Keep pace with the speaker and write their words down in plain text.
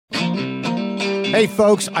Hey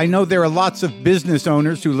folks, I know there are lots of business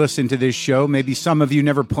owners who listen to this show. Maybe some of you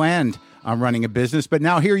never planned on running a business, but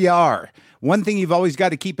now here you are. One thing you've always got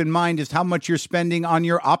to keep in mind is how much you're spending on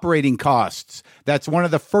your operating costs. That's one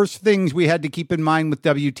of the first things we had to keep in mind with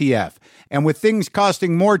WTF. And with things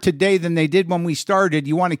costing more today than they did when we started,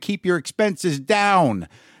 you want to keep your expenses down.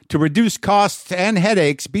 To reduce costs and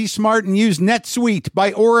headaches, be smart and use NetSuite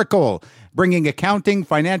by Oracle, bringing accounting,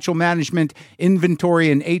 financial management,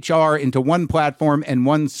 inventory, and HR into one platform and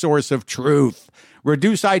one source of truth.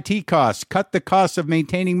 Reduce IT costs, cut the costs of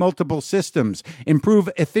maintaining multiple systems, improve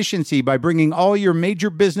efficiency by bringing all your major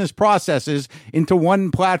business processes into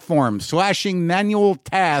one platform, slashing manual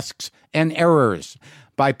tasks and errors.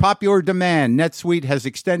 By popular demand, NetSuite has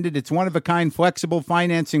extended its one-of-a-kind flexible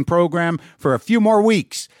financing program for a few more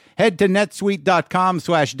weeks. Head to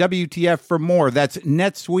netsuite.com/WTF for more. That's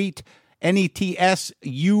NetSuite,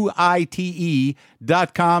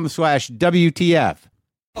 NetSuite.com/WTF.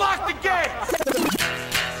 Lock the gate!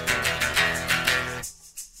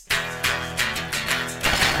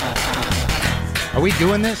 Are we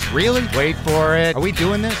doing this? Really? Wait for it. Are we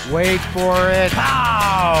doing this? Wait for it.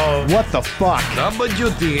 Pow! What the fuck?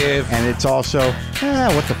 WTF. And it's also,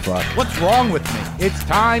 what the fuck? What's wrong with me? It's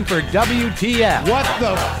time for WTF. What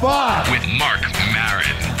the fuck? With Mark Maron.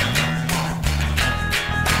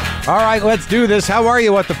 All right, let's do this. How are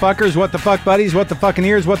you, what the fuckers? What the fuck buddies? What the fucking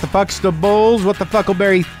ears? What the fuckstables? What the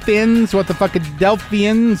fuckleberry thins? What the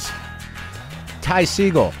fuckadelphians? Ty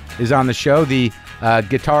Segall is on the show, the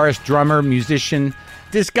guitarist, drummer, musician.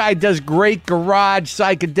 This guy does great garage,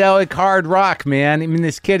 psychedelic, hard rock, man. I mean,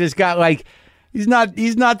 this kid has got he's not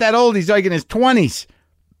that old. He's like in his 20s.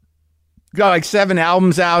 Got like 7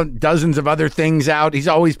 albums out, dozens of other things out. He's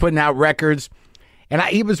always putting out records. And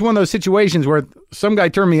he was one of those situations where some guy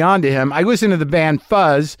turned me on to him. I listened to the band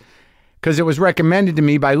Fuzz because it was recommended to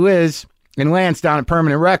me by Liz and Lance down at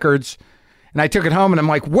Permanent Records. And I took it home and I'm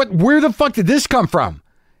like, where the fuck did this come from?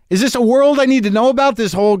 Is this a world I need to know about?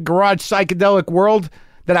 This whole garage psychedelic world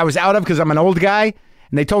that I was out of because I'm an old guy? And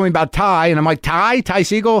they told me about Ty, and I'm like, Ty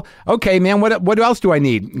Segall? Okay, man, what else do I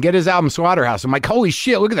need? Get his album Slaughterhouse. I'm like, holy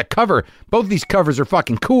shit, look at the cover. Both these covers are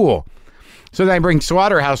fucking cool. So then I bring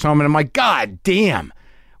Slaughterhouse home, and I'm like, God damn,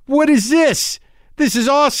 what is this? This is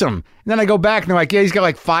awesome. And then I go back, and they're like, yeah, he's got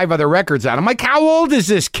like 5 other records out. I'm like, how old is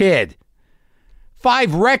this kid?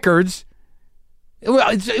 5 records?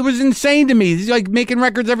 It was insane to me. He's like making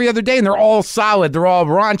records every other day, and they're all solid. They're all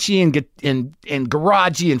raunchy and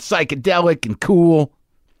garagey and psychedelic and cool,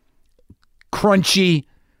 crunchy.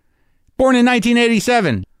 Born in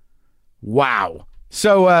 1987. Wow.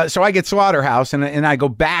 So I get Slaughterhouse, and I go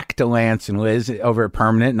back to Lance and Liz over at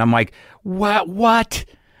Permanent, and I'm like, what?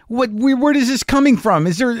 Where is this coming from?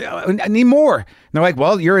 Is there any more? And they're like,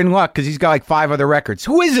 well, you're in luck because he's got like 5 other records.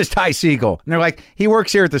 Who is this Ty Segall? And they're like, he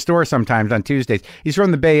works here at the store sometimes on Tuesdays. He's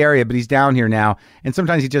from the Bay Area, but he's down here now. And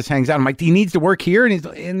sometimes he just hangs out. I'm like, he needs to work here?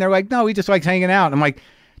 And they're like, no, he just likes hanging out. And I'm like,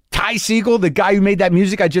 Ty Segall, the guy who made that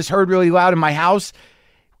music I just heard really loud in my house,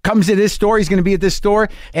 comes to this store. He's going to be at this store.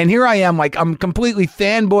 And here I am, like, I'm completely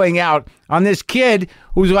fanboying out on this kid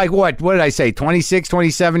who's like, what did I say? 26,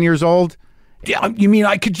 27 years old? You mean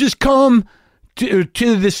I could just come to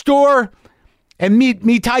the store and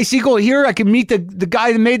meet Ty Segall here? I can meet the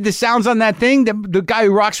guy that made the sounds on that thing, the guy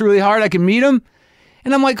who rocks really hard. I can meet him.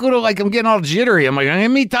 And I'm like, I'm getting all jittery. I'm like, I'm going to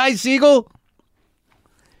meet Ty Segall?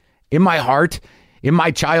 In my heart, in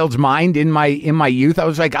my child's mind, in my youth, I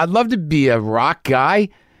was like, I'd love to be a rock guy.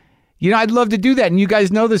 You know, I'd love to do that, and you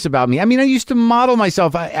guys know this about me. I mean, I used to model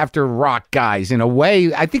myself after rock guys in a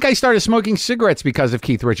way. I think I started smoking cigarettes because of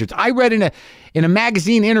Keith Richards. I read in a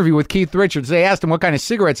magazine interview with Keith Richards, they asked him what kind of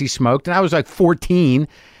cigarettes he smoked, and I was like 14,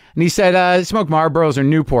 and he said, I smoke Marlboros or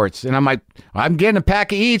Newports. And I'm like, I'm getting a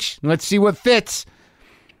pack of each. Let's see what fits.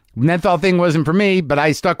 Menthol thing wasn't for me, but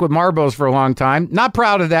I stuck with Marlboros for a long time. Not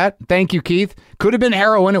proud of that. Thank you, Keith. Could have been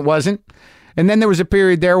heroin. It wasn't. And then there was a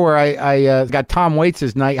period there where I got Tom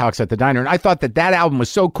Waits' Nighthawks at the Diner, and I thought that album was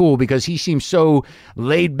so cool because he seemed so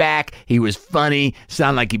laid back, he was funny,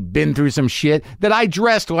 sounded like he'd been through some shit, that I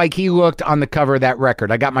dressed like he looked on the cover of that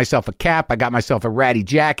record. I got myself a cap, I got myself a ratty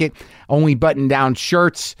jacket, only button-down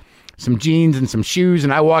shirts, some jeans and some shoes,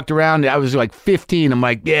 and I walked around, I was like 15, I'm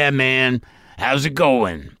like, yeah, man, how's it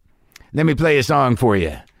going? Let me play a song for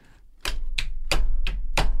you.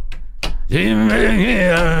 Down the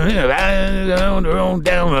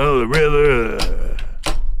river,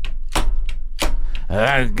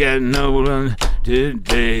 I got no one to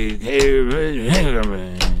take care of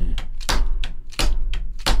me.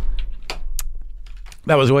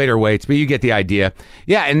 That was later weights, but you get the idea.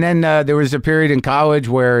 Yeah, and then there was a period in college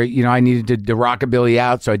where, I needed to rockabilly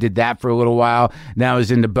out, so I did that for a little while. Then I was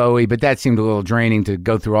into Bowie, but that seemed a little draining to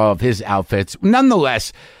go through all of his outfits.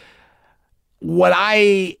 Nonetheless, what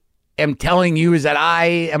I am telling you is that I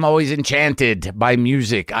am always enchanted by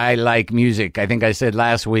music. I like music. I think I said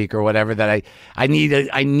last week or whatever that I need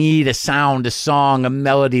a sound, a song, a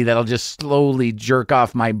melody that'll just slowly jerk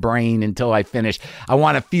off my brain until I finish. I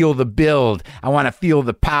want to feel the build. I want to feel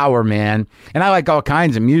the power, man. And I like all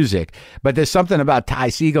kinds of music, but there's something about Ty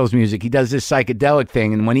Segall's music. He does this psychedelic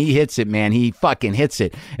thing, and when he hits it, man, he fucking hits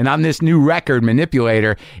it. And on this new record,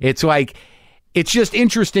 Manipulator, it's like, it's just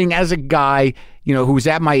interesting as a guy, who's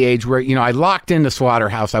at my age where, I locked into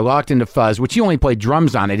Slaughterhouse. I locked into Fuzz, which he only played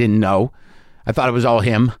drums on. I didn't know. I thought it was all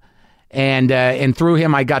him. And through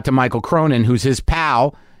him, I got to Michael Cronin, who's his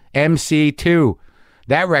pal, MC2.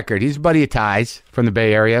 That record, he's a buddy of Ty's from the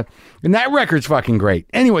Bay Area. And that record's fucking great.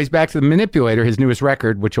 Anyways, back to the Manipulator, his newest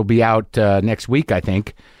record, which will be out next week, I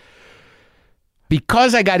think.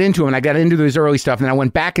 Because I got into him and I got into his early stuff, and I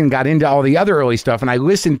went back and got into all the other early stuff, and I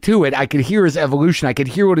listened to it, I could hear his evolution. I could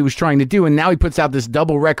hear what he was trying to do, and now he puts out this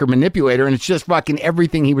double record Manipulator, and it's just fucking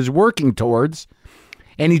everything he was working towards.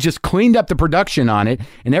 And he just cleaned up the production on it,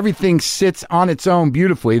 and everything sits on its own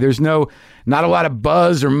beautifully. There's not a lot of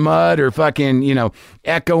buzz or mud or fucking,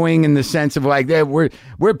 echoing in the sense of like,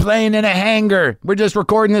 we're playing in a hangar. We're just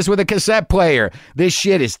recording this with a cassette player. This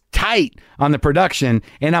shit is tight on the production,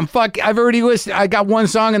 and I've already listened. I got one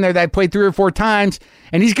song in there that I played 3 or 4 times,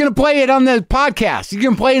 and he's going to play it on the podcast. He's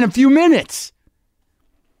going to play it in a few minutes.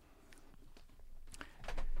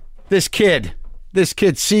 This kid,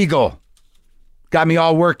 Segall, got me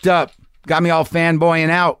all worked up. Got me all fanboying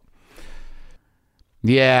out.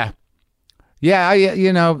 Yeah.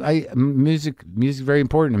 Music very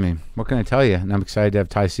important to me. What can I tell you? And I'm excited to have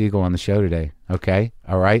Ty Segall on the show today. Okay?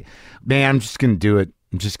 All right? Man, I'm just going to do it.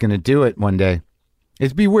 I'm just going to do it one day.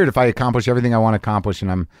 It'd be weird if I accomplish everything I want to accomplish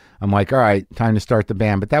and I'm like, all right, time to start the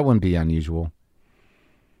band. But that wouldn't be unusual.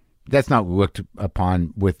 That's not looked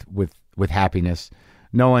upon with happiness.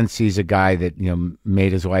 No one sees a guy that,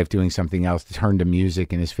 made his life doing something else, turned to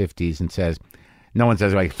music in his 50s and says, no one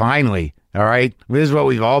says, like, finally, all right, this is what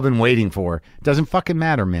we've all been waiting for. It doesn't fucking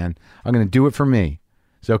matter, man. I'm going to do it for me.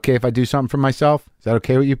 Is it okay if I do something for myself? Is that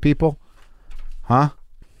okay with you people? Huh?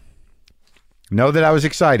 Know that I was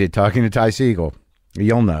excited talking to Ty Segall.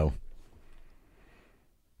 You'll know.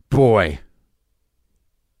 Boy.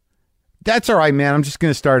 That's all right, man. I'm just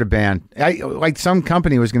going to start a band. Some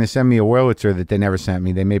company was going to send me a Wurlitzer that they never sent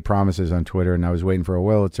me. They made promises on Twitter, and I was waiting for a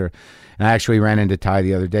Wurlitzer. And I actually ran into Ty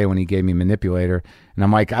the other day when he gave me Manipulator. And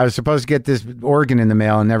I'm like, I was supposed to get this organ in the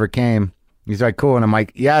mail and never came. He's like, cool. And I'm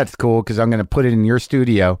like, yeah, it's cool because I'm going to put it in your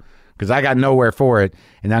studio because I got nowhere for it.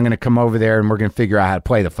 And I'm going to come over there and we're going to figure out how to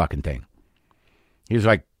play the fucking thing. He was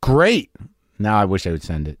like, great. Now I wish I would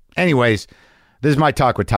send it. Anyways, this is my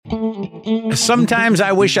talk with Ty. Sometimes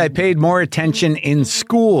I wish I paid more attention in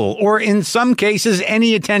school, or in some cases,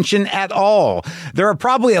 any attention at all. There are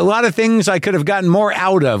probably a lot of things I could have gotten more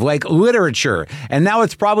out of, like literature, and now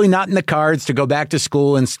it's probably not in the cards to go back to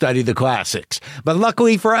school and study the classics. But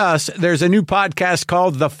luckily for us, there's a new podcast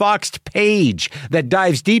called The Foxed Page that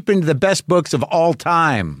dives deep into the best books of all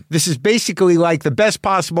time. This is basically like the best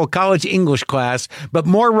possible college English class, but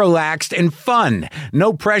more relaxed and fun.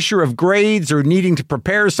 No pressure of grades or needing to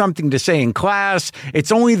prepare something to say in class.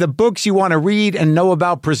 It's only the books you want to read and know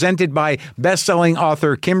about, presented by best-selling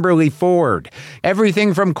author Kimberly Ford.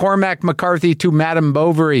 Everything from Cormac McCarthy to Madame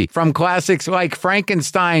Bovary, from classics like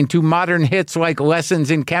Frankenstein to modern hits like Lessons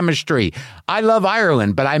in Chemistry. I love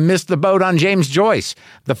Ireland, but I missed the boat on James Joyce.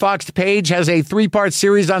 The Foxed Page has a 3-part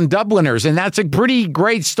series on Dubliners, and that's a pretty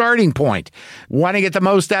great starting point. Want to get the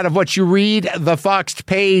most out of what you read? The Foxed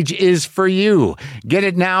Page is for you. Get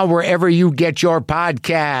it now wherever you get your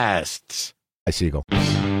podcasts. Hi, Segall.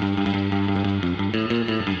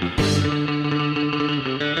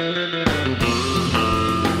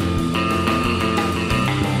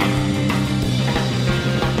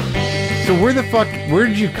 So where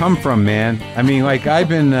did you come from, man? I mean, like, I've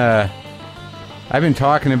been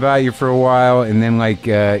talking about you for a while, and then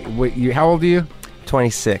how old are you?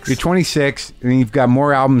 26. You're 26, and you've got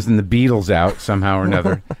more albums than the Beatles out somehow or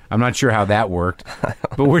another. I'm not sure how that worked.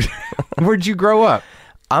 But where'd you grow up?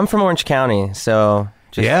 I'm from Orange County, so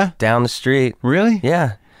just down the street. Really?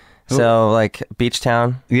 Yeah. So, like, beach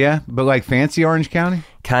town. Yeah, but like fancy Orange County?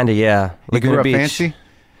 Kind of, yeah. You grew up fancy?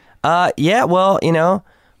 Yeah, well,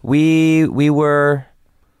 we were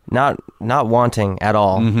not wanting at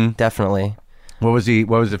all, definitely. What was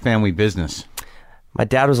the family business? My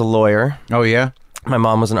dad was a lawyer. Oh, yeah? My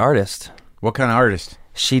mom was an artist. What kind of artist?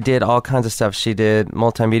 She did all kinds of stuff. She did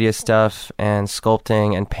multimedia stuff and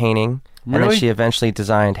sculpting and painting. And Really? then she eventually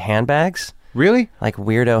designed handbags, Really? like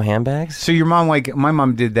weirdo handbags. So your mom, like my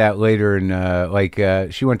mom, did that later,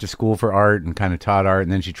 and she went to school for art and kind of taught art,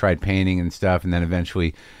 and then she tried painting and stuff, and then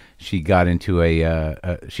eventually she got into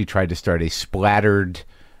she tried to start a splattered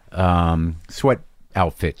sweat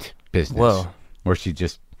outfit business. Whoa. Where she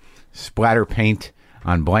just splatter paint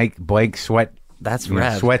on blank sweat. That's you know,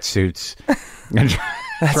 rad. sweatsuits. And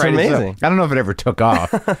That's tried it. amazing. I don't know if it ever took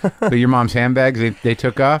off, but your mom's handbags, they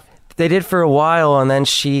took off. They did for a while, and then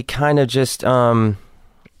she kind of just,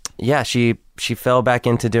 she fell back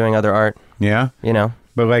into doing other art. Yeah, You know,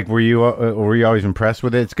 but like, were you always impressed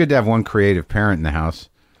with it? It's good to have one creative parent in the house.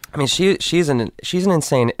 I mean, she's an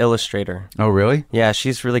insane illustrator. Oh, really? Yeah,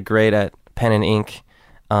 she's really great at pen and ink,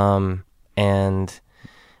 and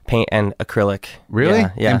paint and acrylic. Really?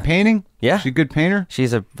 Yeah. And painting? Yeah. She's a good painter?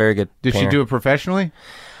 She's a very good Did painter. she do it professionally?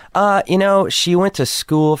 She went to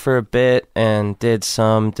school for a bit and did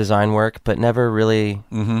some design work, but never really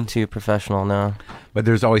too professional, no. But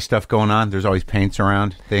there's always stuff going on. There's always paints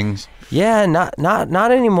around, things. Yeah,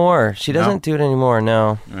 not anymore. She doesn't do it anymore,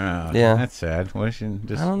 no. Yeah. That's sad. What, she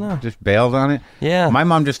just, I don't know. Just bailed on it? Yeah. My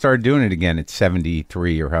mom just started doing it again at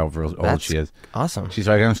 73 or however old That's she is. awesome. She's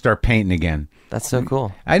like, I'm going to start painting again. That's so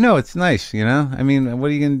cool. I know, it's nice, you know? I mean, what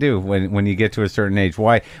are you going to do when you get to a certain age?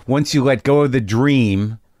 Why, once you let go of the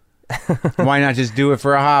dream, why not just do it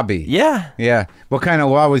for a hobby? Yeah, Yeah. What kind of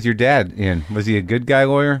law was your dad in? Was he a good guy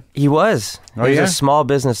lawyer? he was. Oh, He was yeah? a small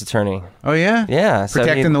business attorney. Oh, yeah? Yeah. so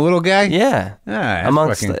Protecting he- the little guy? Yeah. Ah, that's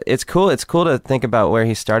Amongst fucking- it's cool to think about where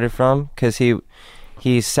he started from, because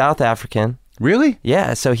he's South African. Really?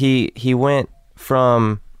 Yeah, so he went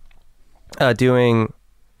from doing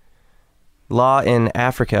law in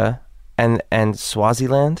Africa and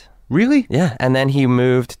Swaziland. Really? Yeah, and then he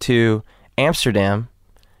moved to Amsterdam,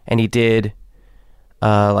 and he did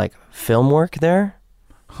like film work there.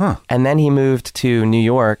 Huh. And then he moved to New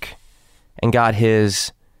York and got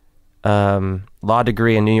his law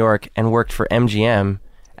degree in New York and worked for MGM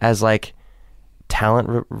as like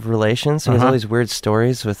talent relations. So there's all these weird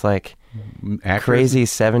stories with like Actors? crazy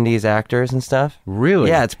 70s actors and stuff. Really?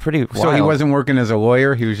 Yeah, it's pretty wild. So he wasn't working as a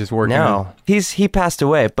lawyer. He was just working. No, he passed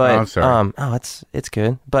away, but Oh, I'm sorry. it's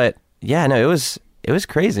good. But yeah, no, it was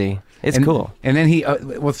crazy. It's cool. And then he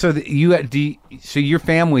so your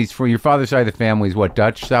family's for your father's side of the family is what,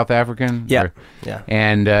 Dutch, South African? Yeah. Or- Yeah.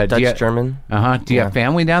 And Dutch, German. Do you have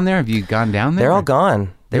family down there? Have you gone down there? They're all gone.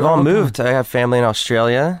 They've They're all all moved. I have family in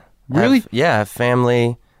Australia. Really? I have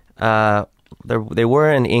family. They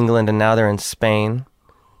were in England and now they're in Spain,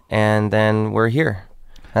 and then we're here.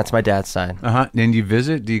 That's my dad's side. And you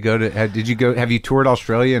visit? Do you go to? Did you go? Have you toured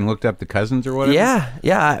Australia and looked up the cousins or whatever?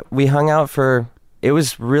 Yeah. We hung out for. It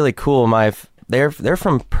was really cool. They're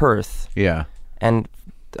from Perth, Yeah. and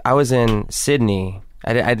I was in Sydney.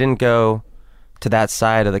 I didn't go to that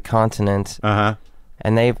side of the continent, and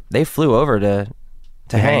they flew over to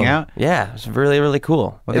hang out? Yeah, it was really, really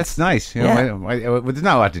cool. Well, that's nice. You know, there's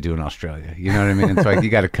not a lot to do in Australia. You know what I mean? It's like you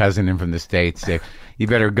got a cousin in from the States. You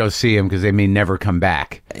better go see him because they may never come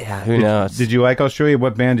back. Yeah, who knows? Did you like Australia?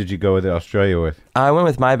 What band did you go with Australia with? I went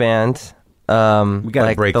with my band. We got to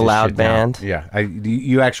like break the this Loud shit down. Band. Yeah,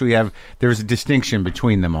 you actually have. There's a distinction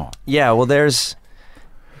between them all. Yeah, well,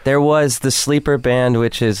 there was the Sleeper Band,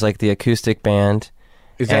 which is like the acoustic band.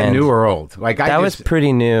 Is that And new or old? Like That was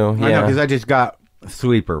pretty new. I know Yeah, because I just got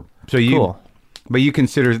Sleeper. So cool. But you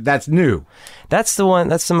consider that's new, That's the one.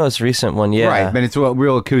 That's the most recent one. Yeah, right? But it's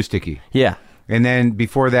real acoustic-y. Yeah, And then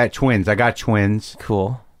before that, Twins. I got Twins.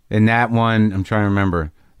 cool. And that one, I'm trying to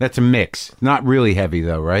remember. That's a mix. Not really heavy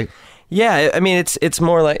though, right? Yeah, I mean it's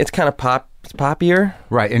more like it's kind of poppier.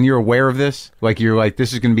 Right. And you're aware of this? Like you're like,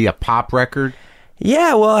 this is going to be a pop record?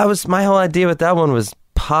 Yeah, well, my whole idea with that one was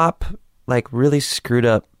pop, like really screwed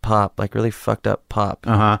up pop, like really fucked up pop.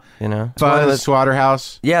 You know, It's one of Buzz, those-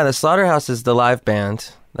 Slaughterhouse. Yeah, the Slaughterhouse is the live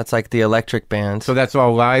band. That's like the electric band. So that's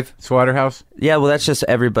all live, Slaughterhouse? Yeah, well, that's just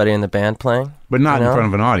everybody in the band playing. But not You know? in front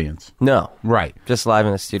of an audience. No, Right. just live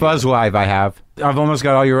in the studio. Buzz Live I have. I've almost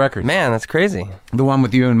got all your records. Man, that's crazy. The one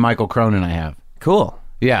with you and Michael Cronin I have. Cool.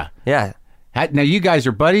 Yeah. Yeah. Now you guys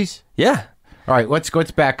are buddies? Yeah. All right, let's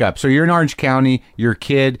back up. So you're in Orange County. You're a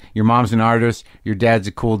kid. Your mom's an artist. Your dad's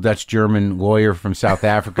a cool Dutch-German lawyer from South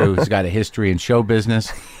Africa who's got a history in show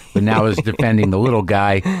business, but now is defending the little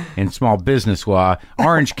guy in small business law.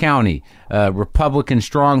 Orange County, Republican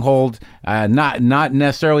stronghold, not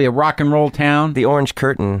necessarily a rock and roll town. The Orange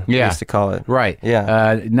Curtain, we Yeah. used to call it. Right.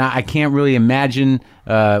 Yeah. I can't really imagine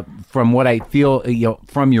from what I feel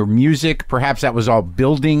from your music. Perhaps that was all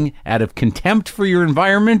building out of contempt for your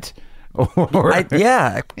environment. Or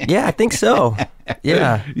Yeah, I think so.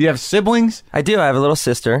 Yeah, you have siblings? I do. I have a little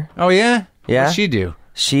sister. Oh yeah. Yeah. What's she do?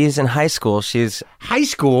 She's in high school. She's High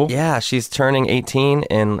school. she's turning 18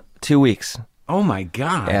 in 2 weeks. Oh my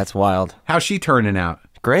god. Yeah, it's wild. How's she turning out?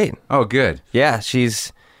 Great. Oh good. Yeah, she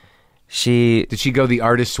Did she go the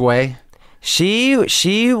artist's way?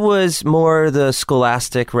 she was more the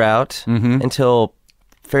scholastic route until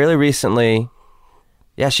fairly recently.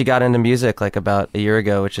 Yeah, she got into music like about a year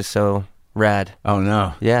ago, which is so rad. Oh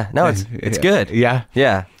no. Yeah, no, it's good. Yeah.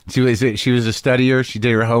 Yeah, She was a studier. She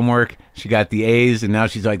did her homework. She got the A's, and now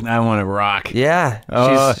she's like, I want to rock. yeah.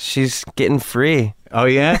 Oh. She's getting free. Oh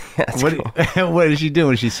yeah. That's What? What is she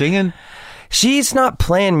doing? Is she singing? She's not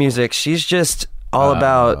playing music. She's just all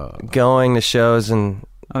about going to shows and,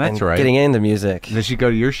 Oh, that's and right. getting into music. Does she go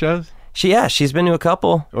to your shows? She's been to a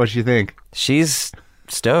couple. What's she think? She's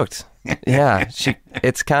stoked. Yeah,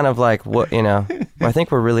 it's kind of like what I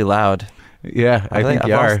think we're really loud. Yeah, I think I've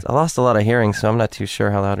you are. I lost a lot of hearing, so I'm not too sure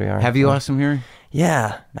how loud we are. Have you lost some hearing?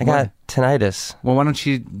 Yeah, I got tinnitus. Well, why don't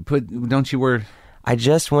you don't you wear... I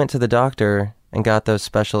just went to the doctor and got those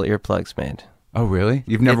special earplugs made. Oh, really?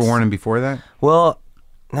 You've never worn them before that? Well,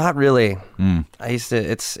 not really. I used to.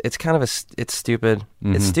 It's kind of it's stupid.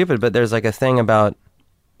 It's stupid, but there's like a thing about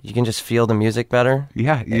you can just feel the music better.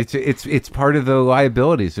 Yeah, it's part of the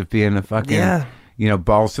liabilities of being a fucking... Yeah.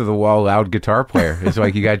 Balls to the wall, loud guitar player. It's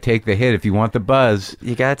like you got to take the hit if you want the buzz.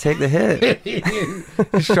 You gotta take the hit.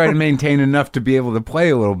 Just try to maintain enough to be able to play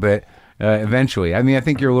a little bit eventually. I mean, I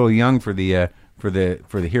think you're a little young for the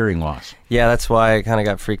hearing loss. Yeah, that's why I kind of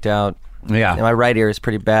got freaked out. Yeah. My right ear is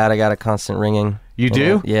pretty bad. I got a constant ringing. You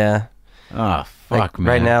do? Yeah. Oh, fuck, Like, man.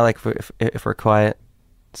 right now, like if we're quiet,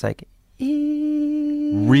 it's like.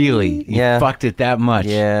 Really? You Yeah. fucked it that much?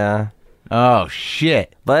 Yeah. Oh,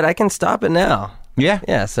 shit. But I can stop it now. Yeah?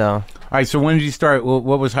 Yeah, so. All right, so when did you start?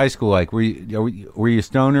 What was high school like? Were you a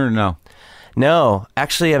stoner or no? No,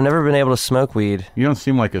 actually, I've never been able to smoke weed. You don't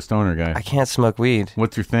seem like a stoner guy. I can't smoke weed.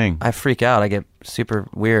 What's your thing? I freak out. I get super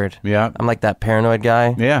weird. Yeah. I'm like that paranoid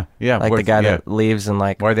guy. Yeah. Like the guy that leaves and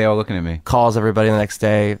like Why are they all looking at me? calls everybody the next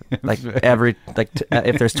day. Like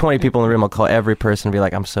if there's 20 people in the room, I'll call every person and be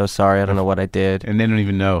like, I'm so sorry. I don't know what I did. And they don't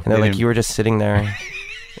even know. And they're like, you were just sitting there.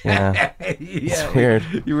 Yeah. It's weird.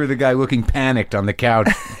 You were the guy looking panicked on the couch,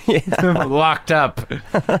 locked up.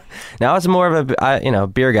 Now it's more of a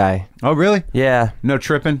beer guy. Oh, really? Yeah. No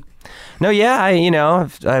tripping? No, yeah,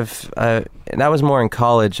 I've that was more in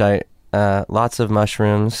college. Lots of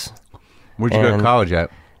mushrooms Where'd you go to And- college at?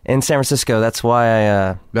 in San Francisco. That's why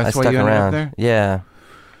I That's why stuck you ended up around. there? Yeah.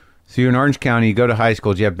 So you're in Orange County. You go to high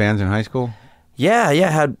school. Did you have bands in high school? Yeah.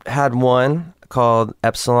 Had one called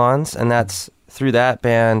Epsilons, and that's through that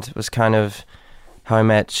band was kind of how I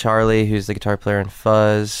met Charlie, who's the guitar player in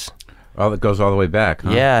Fuzz. Oh, it goes all the way back,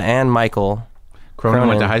 huh? Yeah, and Michael. Cronin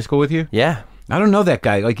went to Cronin. high school with you? Yeah. I don't know that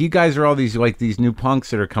guy. Like, you guys are all these new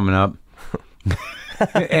punks that are coming up.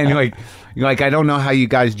 And like I don't know how you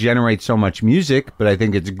guys generate so much music, but I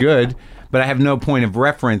think it's good. But I have no point of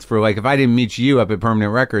reference for, like, if I didn't meet you up at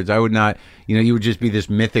Permanent Records, I would not, you would just be this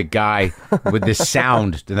mythic guy with this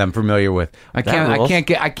sound that I'm familiar with. I rules. can't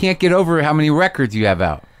get over how many records you have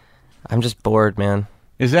out. I'm just bored, man.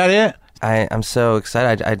 Is that it? I'm so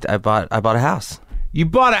excited. I bought a house. You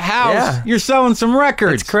bought a house. Yeah. You're selling some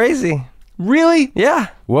records. It's crazy. Really? Yeah.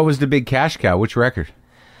 What was the big cash cow? Which record?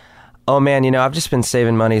 Oh man, I've just been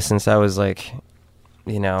saving money since I was like,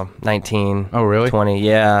 19. Oh, really? 20.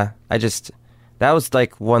 Yeah. That was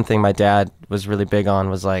like one thing my dad was really big on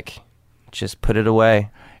was like, just put it away.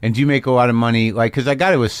 And do you make a lot of money? Like, because I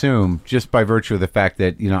got to assume, just by virtue of the fact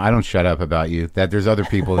that, I don't shut up about you, that there's other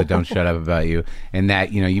people that don't shut up about you, and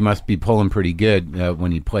that, you must be pulling pretty good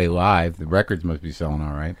when you play live. The records must be selling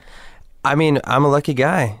all right. I mean, I'm a lucky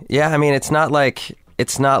guy. Yeah. I mean, it's not like,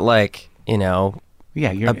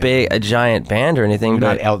 Yeah, you're a giant band or anything, You're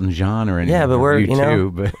but not Elton John or anything. yeah, but we're, you too,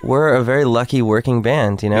 but we're a very lucky working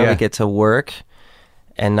band, Yeah. we get to work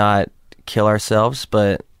and not kill ourselves,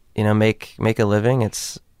 but, make a living.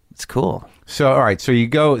 It's cool. So, all right. So you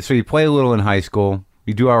play a little in high school.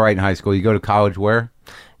 You do all right in high school. You go to college where?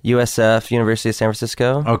 USF, University of San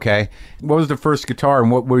Francisco. Okay. What was the first guitar,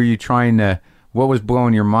 and what were you what was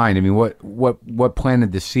blowing your mind? I mean, what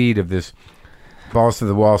planted the seed of this balls to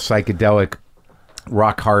the wall psychedelic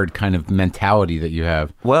rock hard kind of mentality that you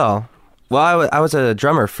have? Well, I was a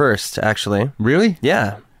drummer first, actually. Really?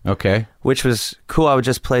 Yeah. Okay. Which was cool. I would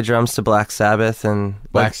just play drums to Black Sabbath and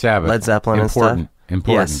Black Sabbath. Led Zeppelin Important. and stuff.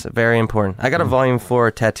 Important. Yes, very important. I got a Volume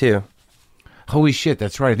 4 tattoo. Holy shit,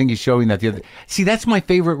 that's right. I think you showed me that the other. See, that's my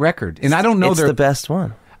favorite record, and I don't know It's the best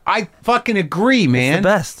one. I fucking agree, man. the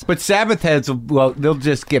best. But Sabbath heads, well, they'll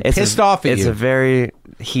just get pissed off at It's you. a very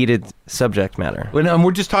heated subject matter. And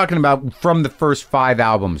we're just talking about from the first 5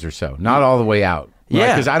 albums or so, not all the way out.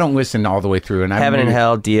 Yeah. Because I don't listen all the way through. And Heaven and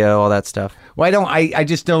Hell, Dio, all that stuff. Well, I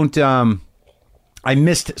just don't. I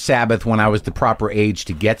missed Sabbath when I was the proper age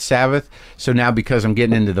to get Sabbath. So now because I'm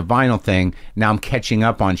getting into the vinyl thing, now I'm catching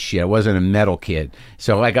up on shit. I wasn't a metal kid.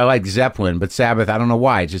 So like I like Zeppelin, but Sabbath, I don't know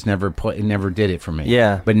why. It just never did it for me.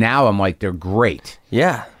 Yeah. But now I'm like, they're great.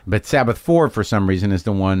 Yeah, But Sabbath 4, for some reason, is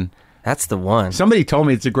the one. that's the one. Somebody told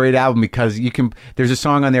me it's a great album because there's a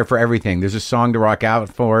song on there for everything. There's a song to rock out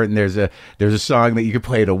for, and there's a song that you could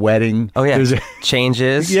play at a wedding. Oh yeah, There's a,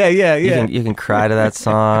 Changes. yeah. You can cry to that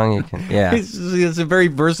song. You can, yeah. It's a very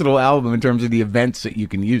versatile album in terms of the events that you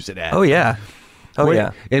can use it at. Oh yeah. Oh What-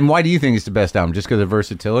 yeah. And why do you think it's the best album? Just because of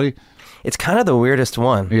versatility? It's kind of the weirdest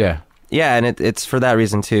one. Yeah. Yeah, and it's for that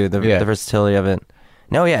reason too. The versatility of it.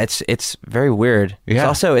 No, yeah, it's very weird.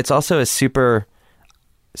 Yeah. It's also a super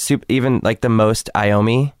even like the most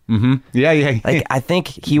Iommi. Mm-hmm. Yeah. Like I think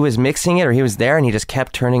he was mixing it or he was there and he just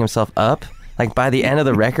kept turning himself up. Like by the end of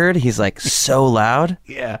the record, he's like so loud.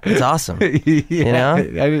 yeah. It's awesome. yeah. You know?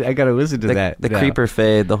 I got to listen to that. The now. creeper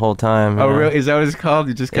fade the whole time. you Oh, know? really? Is that what it's called?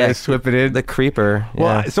 You just kind Yeah. of swip it in? The creeper.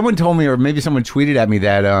 Well, Yeah. someone told me, or maybe someone tweeted at me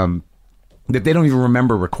that that they don't even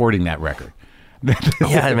remember recording that record.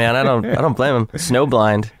 Yeah, man, I don't blame him.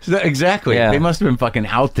 Snowblind. Exactly. Yeah. They must have been fucking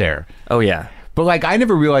out there. Oh yeah. But like, I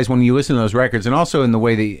never realized when you listen to those records, and also in the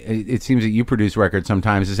way that it seems that you produce records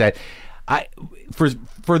sometimes, is that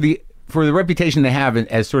for the reputation they have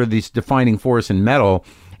as sort of this defining force in metal.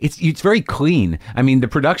 It's very clean. I mean, the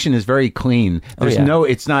production is very clean. There's yeah.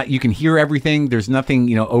 it's not, you can hear everything. There's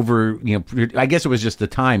nothing, over, I guess it was just the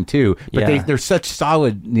time too, but Yeah. they're such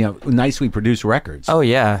solid, nicely produced records. Oh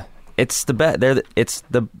yeah. It's the best. It's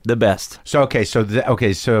the best. So,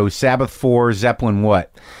 so Sabbath 4, Zeppelin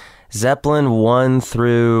what? Zeppelin 1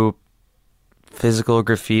 through Physical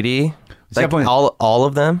Graffiti. Like Zeppelin- all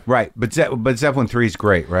of them. Right, but Zeppelin 3 is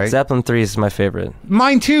great, right? Zeppelin 3 is my favorite.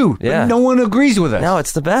 Mine too, Yeah. but no one agrees with us. No,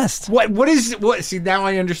 it's the best. What see, now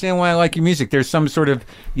I understand why I like your music. There's some sort of,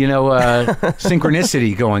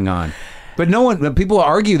 synchronicity going on. But people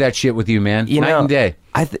argue that shit with you, man. Night and day.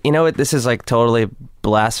 You know what? This is like totally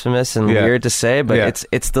blasphemous and Yeah. weird to say, but Yeah.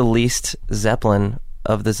 it's the least Zeppelin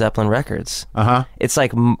of the Zeppelin records. Uh-huh. It's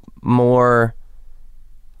like more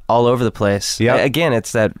all over the place. Yeah. Again,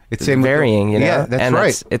 it's that It's same with varying, the- you know? yeah, that's and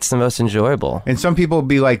right. It's the most enjoyable. And some people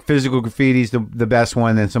be like Physical Graffiti's the best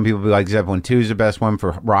one, and some people be like Zeppelin 2's the best one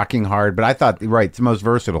for rocking hard. But I thought, right, it's the most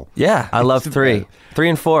versatile. Yeah, I love the 3. 3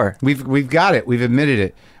 and 4. We've got it. We've admitted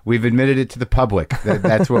it. We've admitted it to the public.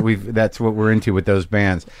 That's what we're into with those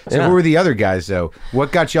bands. So Yeah. who were the other guys though?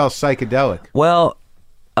 What got y'all psychedelic? Well,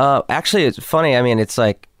 actually, it's funny. I mean, it's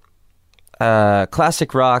like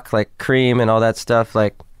classic rock, like Cream and all that stuff.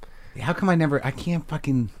 Like How come I can't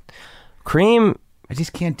fucking, Cream, I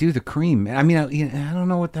just can't do the Cream. I mean, I don't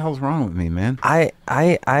know what the hell's wrong with me, man. I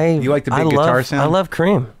You like the big guitar sound? I love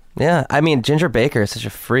Cream. Yeah, I mean, Ginger Baker is such a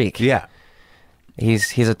freak. Yeah.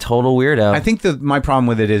 He's a total weirdo. I think my problem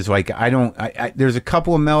with it is like there's a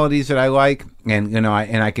couple of melodies that I like, and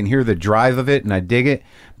I can hear the drive of it and I dig it,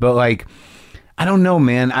 but like I don't know,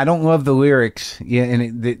 man. I don't love the lyrics. Yeah,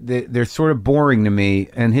 and they're sort of boring to me.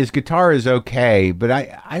 And his guitar is okay, but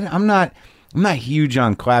I'm not huge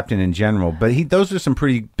on Clapton in general. But those are some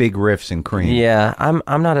pretty big riffs in Cream. Yeah,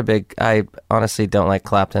 I'm not a big. I honestly don't like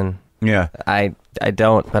Clapton. Yeah. I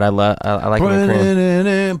don't, but I like him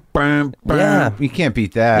in Cream. Yeah. You can't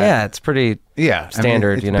beat that. Yeah, it's pretty. Yeah,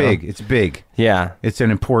 standard, it's you know? big. It's big. Yeah, It's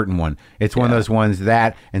an important one. It's one of those ones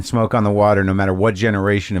that and Smoke on the Water, no matter what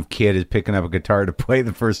generation of kid is picking up a guitar to play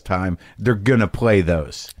the first time, they're going to play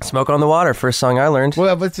those. Smoke on the Water, first song I learned.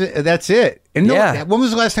 Well, that's it. And Yeah. when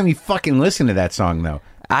was the last time you fucking listened to that song, though?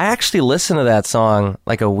 I actually listened to that song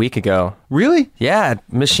like a week ago. Really? Yeah,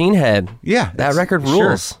 Machine Head. Yeah. That that's- record sure,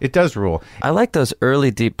 rules. It does rule. I like those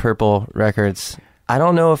early Deep Purple records. I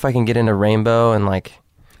don't know if I can get into Rainbow and like,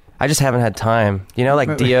 I just haven't had time. You know,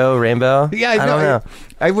 like Dio, Rainbow? Yeah, I don't know.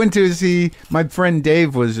 I went to see, my friend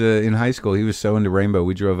Dave was in high school. He was so into Rainbow.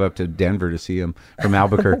 We drove up to Denver to see him from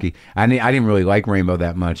Albuquerque. I didn't really like Rainbow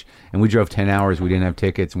that much. And we drove 10 hours. We didn't have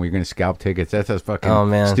tickets, and we were going to scalp tickets. That's how fucking Oh,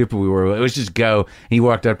 man. stupid we were. Let's just go. And he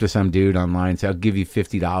walked up to some dude online and said, I'll give you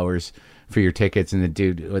 $50 for your tickets. And the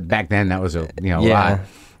dude, back then, that was a Yeah. lot.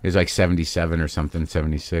 It was like 77 or something,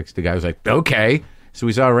 76. The guy was like, okay. So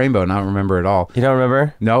we saw a Rainbow, and I don't remember it all. You don't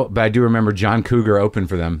remember? No, but I do remember John Cougar opened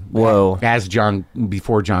for them. Whoa.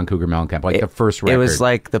 Before John Cougar Mellencamp, like the first record. It was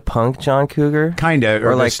like the punk John Cougar? Kind of,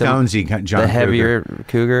 or like the Stonesy John the heavier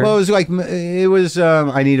Cougar? Well, it was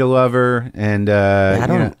I Need a Lover, and I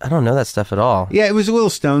don't know that stuff at all. yeah, it was a little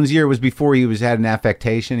Stonesier. It was before he had an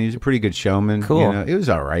affectation. He was a pretty good showman. Cool. You know, it was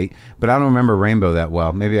all right, but I don't remember Rainbow that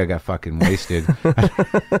well. Maybe I got fucking wasted.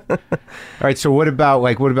 All right, so what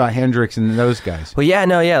about Hendrix and those guys? Well,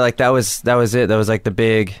 like that was it. That was like the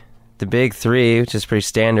big three, which is pretty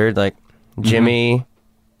standard, like Jimmy,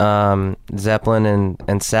 Zeppelin,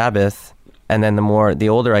 and Sabbath. And then the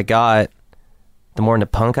older I got, the more into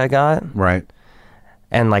punk I got. Right.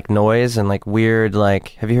 And like noise and like weird, like,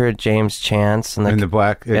 have you heard James Chance and the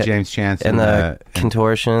Black James Chance and the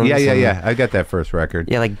Contortions? Yeah. I got that first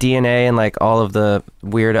record. Yeah, like DNA and like all of the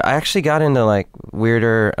weird. I actually got into like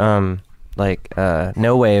weirder,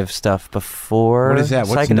 no wave stuff before. What is that?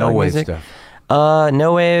 What's no wave stuff?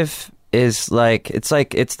 No wave is like it's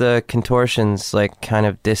the Contortions, like kind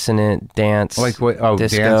of dissonant dance, like what? Oh,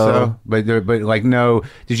 disco. dance though. But like no.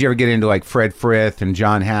 Did you ever get into like Fred Frith and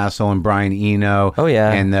John Hassel and Brian Eno? Oh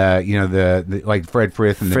yeah, and the like Fred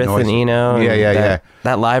Frith and Frith the noise. and Eno. Yeah.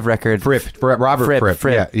 That live record. Robert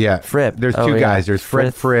Fripp. Yeah. Fripp. There's two guys. There's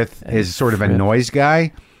Fred Frith is sort of a noise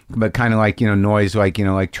guy, but kind of like noise,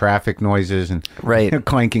 like traffic noises and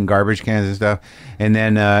clanking garbage cans and stuff. And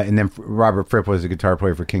then Robert Fripp was a guitar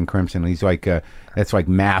player for King Crimson. He's like that's like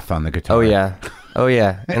math on the guitar. Oh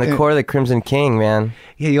yeah. And the core of the Crimson King, man.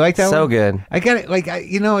 Yeah, you like that one? So good. I got it. Like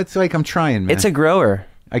it's like I'm trying, man. It's a grower,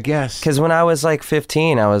 I guess. Because when I was like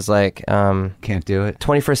 15, I was like, can't do it.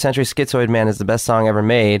 21st Century Schizoid Man is the best song ever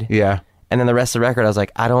made. Yeah. And then the rest of the record, I was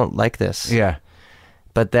like, I don't like this. Yeah.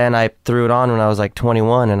 But then I threw it on when I was like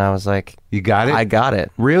 21, and I was like, you got it? I got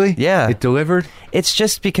it. Really? Yeah. It delivered? It's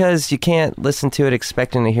just because you can't listen to it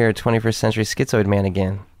expecting to hear 21st Century Schizoid Man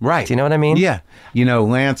again. Right. Do you know what I mean? Yeah.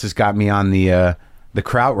 Lance has got me on the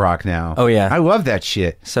Krautrock now. Oh, yeah. I love that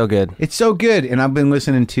shit. So good. It's so good. And I've been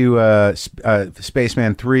listening to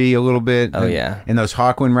Spaceman 3 a little bit. Oh, yeah. And those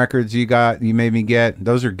Hawkwind records you made me get,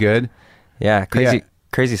 those are good. Yeah,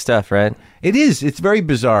 crazy stuff, right? It is. It's very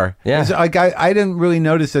bizarre. Yeah. Like I didn't really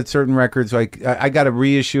notice that certain records, like I got a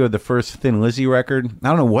reissue of the first Thin Lizzy record. I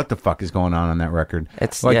don't know what the fuck is going on that record.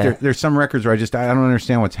 It's like there's some records where I don't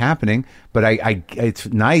understand what's happening, but it's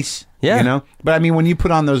nice. Yeah. But I mean, when you put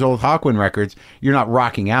on those old Hawkwind records, you're not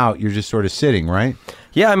rocking out. You're just sort of sitting, right?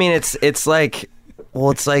 Yeah. I mean, it's like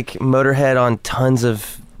Motorhead on tons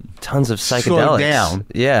of psychedelics. Slow down.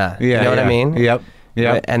 Yeah. You know what I mean? Yep.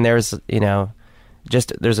 And there's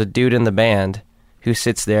there's a dude in the band who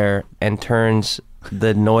sits there and turns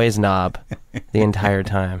the noise knob the entire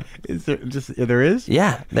time. There is?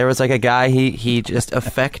 Yeah, there was like a guy, he just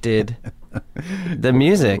affected the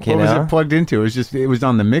music, What was it plugged into? It was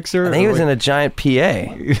on the mixer? I think it was in a giant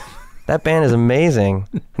PA. That band is amazing.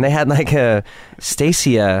 And they had like a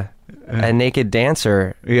Stacia, a naked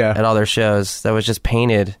dancer at all their shows that was just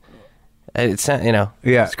painted. It's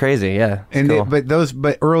it's crazy, yeah. It's cool.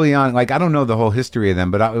 But early on, like I don't know the whole history of them,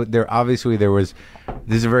 but there was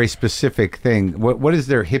this is a very specific thing. What is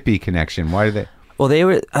their hippie connection? Why do they? Well, they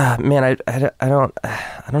were man. I don't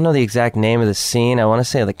know the exact name of the scene. I want to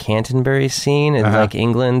say the Canterbury scene in like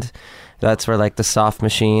England. That's where like the Soft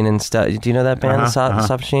Machine and stuff. Do you know that band, the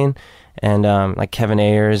Soft Machine? And like Kevin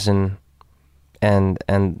Ayers and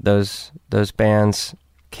those bands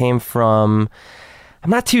came from. I'm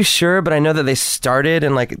not too sure, but I know that they started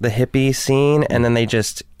in like the hippie scene, and then they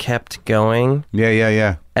just kept going.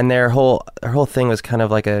 Yeah. And their whole thing was kind of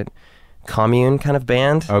like a commune kind of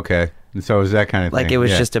band. Okay, so it was that kind of thing. Like it was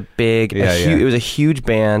just a big, it was a huge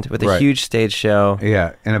band with a huge stage show.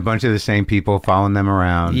 Yeah, and a bunch of the same people following them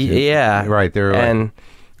around. Yeah, right. They're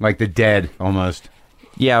like the Dead almost.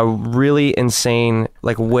 Yeah, really insane,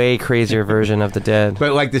 like way crazier version of the Dead.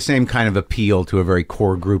 But like the same kind of appeal to a very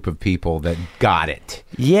core group of people that got it.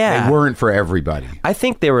 Yeah. They weren't for everybody. I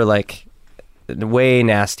think they were like way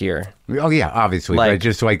nastier. Oh yeah, obviously. But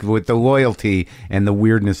just like with the loyalty and the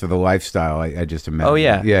weirdness of the lifestyle, I just imagine. Oh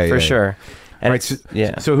yeah, for sure. And right,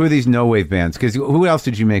 so who are these no wave bands? Because who else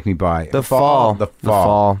did you make me buy? The Fall. The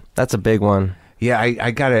Fall. That's a big one. Yeah,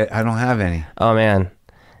 I got it. I don't have any. Oh man,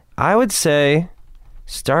 I would say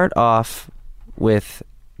start off with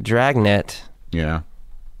Dragnet. Yeah.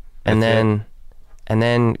 And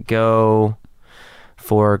then go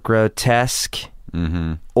for Grotesque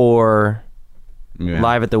or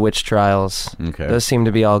Live at the Witch Trials. Okay. Those seem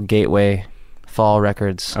to be all gateway fall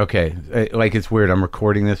records. Okay. Like it's weird. I'm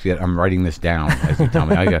recording this, yet I'm writing this down as you tell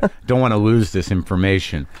me. I don't want to lose this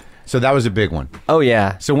information. So that was a big one. Oh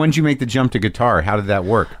yeah. So when did you make the jump to guitar? How did that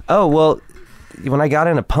work? Oh well, when I got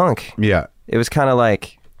into punk, Yeah. it was kind of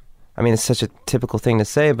like, I mean, it's such a typical thing to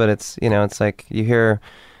say, but it's, you know, it's like you hear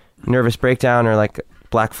Nervous Breakdown or like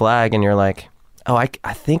Black Flag, and you're like, oh, I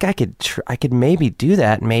think I could maybe do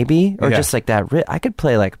that, maybe, or Yeah. just like that. I could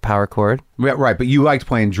play like a power chord. Right, but you liked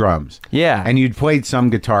playing drums. Yeah. And you'd played some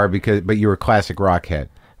guitar but you were a classic rock head.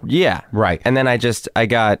 Yeah. Right. And then I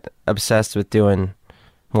got obsessed with doing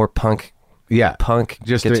more punk Yeah.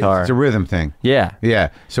 Just guitar. it's a rhythm thing. Yeah. Yeah.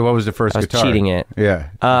 So what was the first I was guitar? cheating it. Yeah.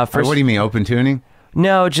 First- what do you mean, open tuning?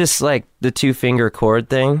 No, just like the 2-finger chord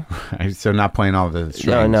thing. So not playing all the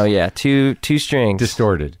strings. No, yeah, two strings.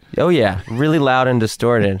 Distorted. Oh yeah, really loud and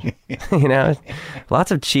distorted. You know,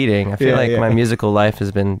 lots of cheating. I feel Yeah, like yeah. my musical life has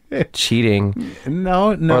been cheating.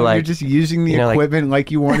 No, Or like, you're just using the you know, like- equipment like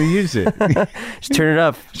you want to use it. Just turn it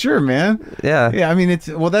up. Sure, man. Yeah. Yeah, I mean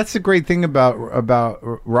that's the great thing about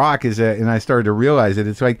rock is that, and I started to realize it.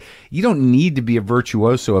 It's like you don't need to be a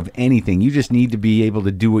virtuoso of anything. You just need to be able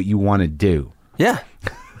to do what you want to do. Yeah,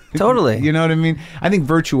 totally. You know what I mean? I think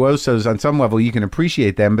virtuosos, on some level, you can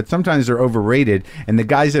appreciate them, but sometimes they're overrated. And the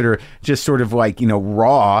guys that are just sort of like,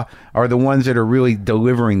 raw are the ones that are really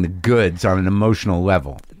delivering the goods on an emotional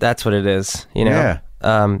level. That's what it is. You know.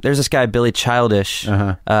 Yeah. There's this guy Billy Childish.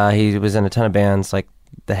 Uh-huh. He was in a ton of bands like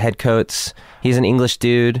the Headcoats. He's an English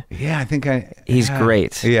dude. Yeah, I think He's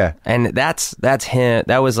great. Yeah. And that's him.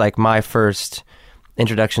 That was like my first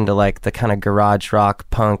introduction to like the kind of garage rock,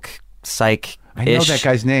 punk, psych. I know that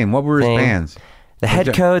guy's name. What were his thing. bands? The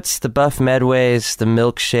Headcoats, the Buff Medways, the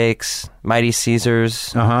Milkshakes, Mighty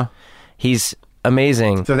Caesars. Uh-huh. He's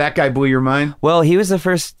amazing. So that guy blew your mind? Well, he was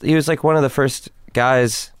like one of the first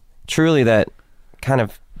guys truly that kind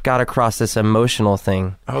of got across this emotional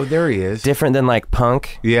thing. Oh, there he is. Different than like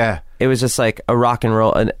punk. Yeah. It was just like a rock and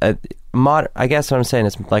roll, I guess what I'm saying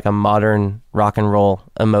is like a modern rock and roll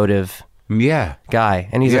emotive Yeah. guy.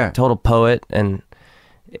 And he's Yeah. a total poet, and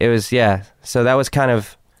it was, yeah. So that was kind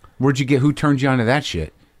of, Who turned you on to that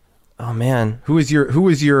shit? oh man. Who was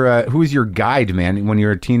your guide, man, when you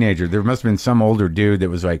were a teenager? There must have been some older dude that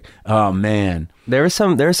was like, oh man. There were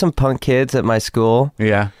some punk kids at my school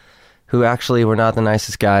Yeah. who actually were not the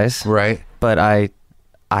nicest guys. Right. But I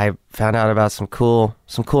found out about some cool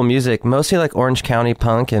music, mostly like Orange County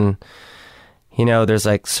punk, and there's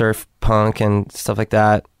like surf punk and stuff like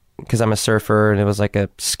that, because I'm a surfer, and it was like a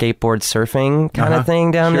skateboard surfing kind of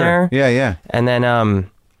thing down Sure. there. Yeah, yeah. And then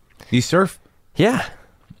You surf? yeah,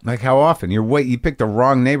 Like how often? You picked the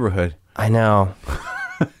wrong neighborhood. I know.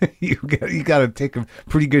 You got to take a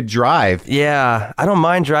pretty good drive. Yeah, I don't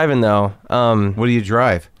mind driving though. What do you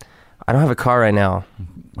drive? I don't have a car right now.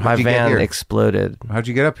 My you get van here? exploded. How'd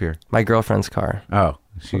you get up here? My girlfriend's car. Oh,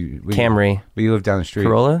 Camry. But you live down the street.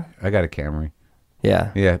 Corolla? I got a Camry.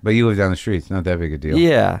 Yeah. Yeah, but you live down the street. It's not that big a deal.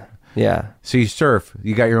 Yeah. Yeah. So you surf.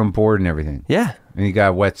 You got your own board and everything. Yeah. And you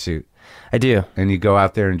got a wetsuit. I do. And you go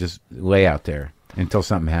out there and just lay out there until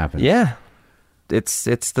something happens. Yeah. It's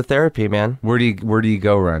the therapy, man. Where do you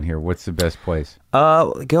go around here? What's the best place?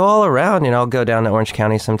 Go all around. I'll go down to Orange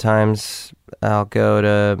County sometimes. I'll go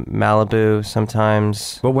to Malibu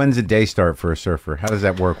sometimes. But when's the day start for a surfer? How does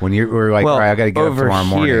that work? When you're like, all right, I got to get up tomorrow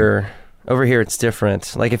morning. Over here, it's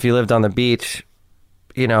different. Like if you lived on the beach,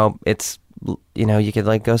 it's, you could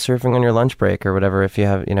like go surfing on your lunch break or whatever if you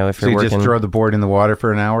have, if So you're you working. just throw the board in the water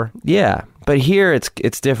for an hour? Yeah. But here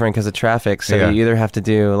it's different because of traffic. So Yeah. you either have to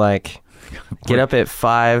do like, get up at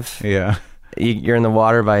 5. Yeah. You're in the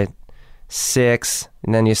water by 6,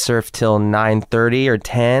 and then you surf till 9:30 or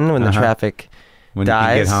 10 when the traffic When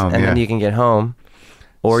dies, you can get home, and yeah. then you can get home.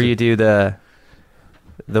 Or you do the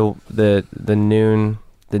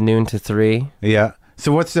noon to 3. Yeah.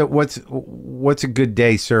 So what's a good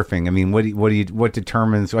day surfing? I mean, what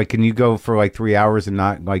determines, like, can you go for like 3 hours and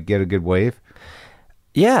not like get a good wave?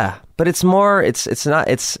 Yeah, but it's more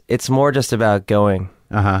just about going.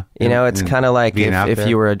 Uh-huh. It's kind of like being out if there?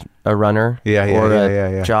 you were a runner or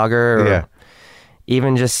yeah. jogger or Yeah.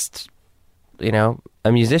 even just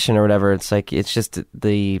a musician or whatever. It's like it's just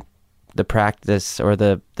the practice or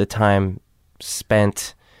the time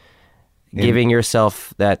spent giving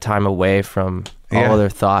yourself that time away from all Yeah. other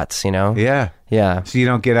thoughts. Yeah. Yeah. So you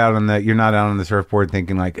don't get you're not out on the surfboard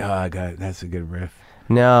thinking like, oh God, that's a good riff.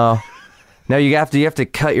 No, you have to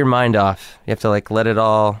cut your mind off. You have to like let it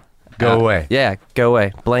all Go away. Yeah, go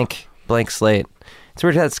away. Blank slate. It's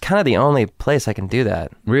weird. That's kind of the only place I can do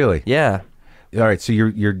that. Really? Yeah. All right. So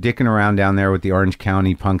you're dicking around down there with the Orange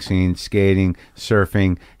County punk scene, skating,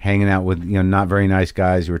 surfing, hanging out with not very nice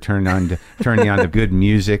guys who were turning you on to good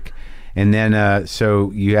music, and then so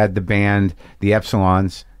you had the band, the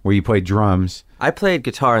Epsilons, where you played drums. I played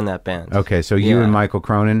guitar in that band. Okay, so you Yeah. and Michael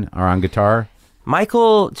Cronin are on guitar?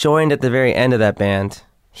 Michael joined at the very end of that band.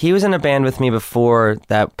 He was in a band with me before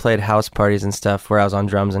that played house parties and stuff where I was on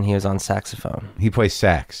drums and he was on saxophone. He plays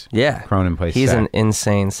sax. Yeah. Cronin plays He's sax. an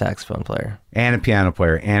insane saxophone player. And a piano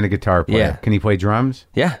player and a guitar player. Yeah. Can he play drums?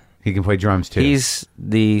 Yeah. He can play drums too. He's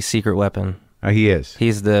the secret weapon. Oh, he is.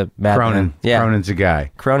 He's the madman. Cronin. Yeah. Cronin's a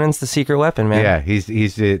guy. Cronin's the secret weapon, man. Yeah, he's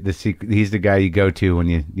the secret, he's the guy you go to when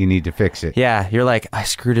you need to fix it. Yeah, you're like, I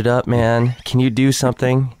screwed it up, man. Can you do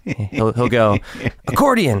something? He'll go,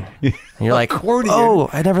 accordion. And you're like, Accordion?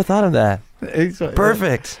 oh, I never thought of that. Perfect.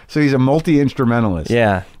 Perfect. So he's a multi-instrumentalist.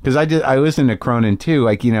 Yeah. Because I listen to Cronin too,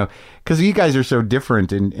 like, you know, because you guys are so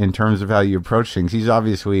different in terms of how you approach things. He's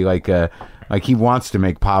obviously like he wants to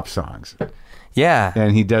make pop songs, Yeah.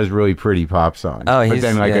 and he does really pretty pop songs. Oh, but he's-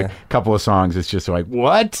 then like yeah. a couple of songs, it's just like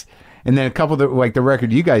what? And then a couple of like the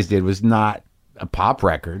record you guys did was not a pop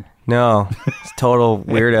record. No, it's total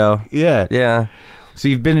weirdo. Yeah. Yeah. So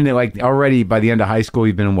you've been in it like already by the end of high school.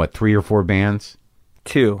 You've been in what, 3 or 4 bands?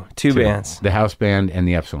 Two bands. The house band and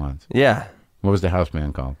the Epsilons. Yeah. What was the house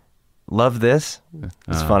band called? Love this.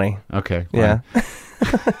 It's funny. Okay. Yeah.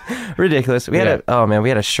 Ridiculous. We Yeah. had we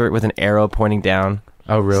had a shirt with an arrow pointing down.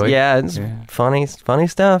 Oh, really? Yeah, it's funny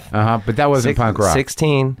stuff. But that wasn't punk rock.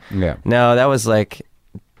 16. Yeah. No, that was like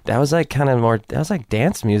kind of more, that was like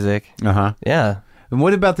dance music. Yeah. And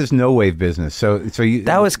what about this no wave business? So you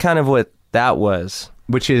That was kind of what that was.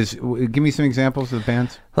 which is give me some examples of the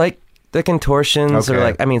bands. Like the Contortions or Okay.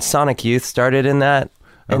 like, I mean, Sonic Youth started in that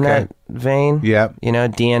Okay. vein. Yeah. You know,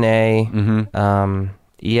 DNA,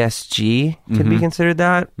 ESG could be considered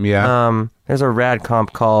that. Yeah. There's a rad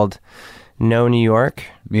comp called No New York,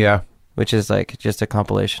 Yeah. which is like just a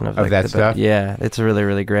compilation of like that the stuff? Yeah, it's really,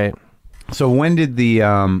 really great. So when did the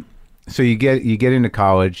so you get into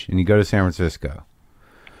college and you go to San Francisco.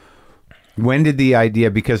 When did the idea,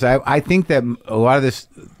 because I think that a lot of this,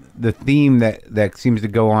 the theme that seems to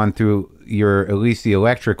go on through your, at least the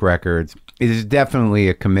electric records, is definitely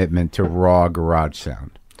a commitment to raw garage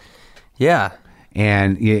sound. Yeah.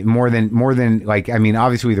 And more than like, I mean,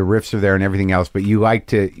 obviously the riffs are there and everything else, but you like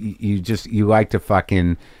the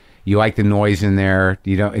noise in there.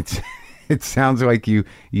 You know, it sounds like you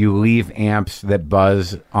leave amps that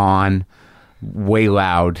buzz on way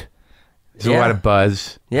loud. There's a Yeah. lot of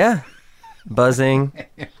buzz. Yeah. Buzzing.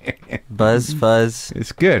 Fuzz.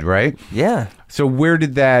 It's good, right? Yeah. So where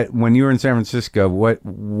did that, when you were in San Francisco, what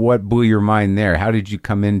blew your mind there? How did you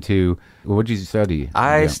come into, what did you study?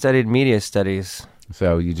 I Yeah. studied media studies.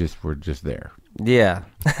 So you were just there. Yeah.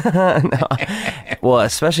 No. Well,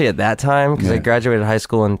 especially at that time, because I Yeah. graduated high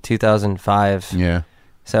school in 2005. Yeah.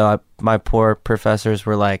 So my poor professors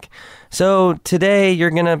were like, so today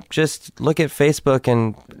you're going to just look at Facebook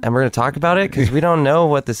and we're going to talk about it because we don't know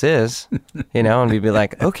what this is, you know, and we'd be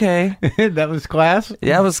like, okay. That was class?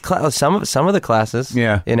 Yeah, it was some of the classes,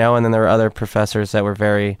 Yeah. you know, and then there were other professors that were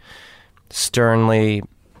very sternly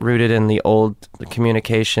rooted in the old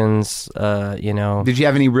communications, you know. Did you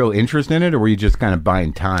have any real interest in it, or were you just kind of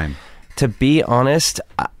buying time? To be honest,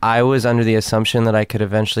 I was under the assumption that I could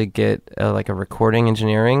eventually get like a recording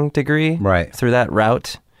engineering degree Right. through that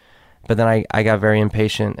route. But then I got very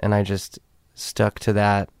impatient and I just stuck to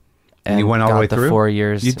that. And you went all the got way through? 4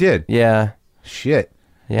 years. You did? Yeah. Shit.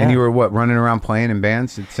 Yeah. And you were what, running around playing in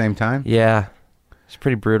bands at the same time? Yeah. It's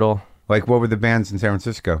pretty brutal. Like, what were the bands in San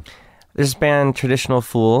Francisco? There's band Traditional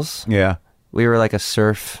Fools. Yeah. We were like a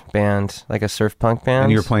surf band, like a surf punk band.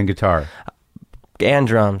 And you were playing guitar. And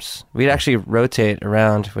drums. We'd actually rotate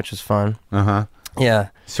around, which was fun. Uh-huh. Yeah.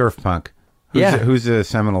 Surf punk. Yeah. Who's a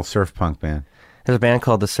seminal surf punk band? There's a band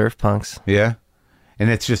called the Surf Punks. Yeah. And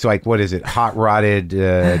it's just like, what is it? Hot Rodded,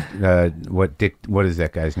 what is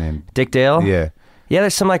that guy's name? Dick Dale? Yeah. Yeah,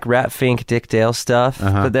 there's some like Rat Fink, Dick Dale stuff,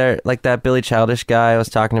 Uh-huh. but they're like that Billy Childish guy I was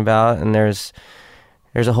talking about, and there's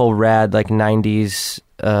a whole rad like 90s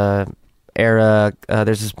era.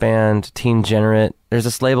 There's this band Teen Generate. There's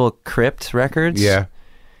this label Crypt Records. Yeah.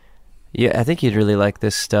 Yeah, I think you'd really like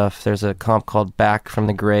this stuff. There's a comp called Back from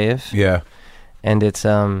the Grave, Yeah. and it's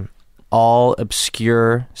all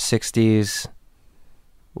obscure 60s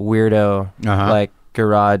weirdo, Uh-huh. like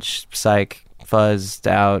garage, psych, fuzzed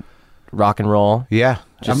out rock and roll. Yeah.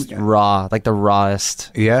 Just raw, like the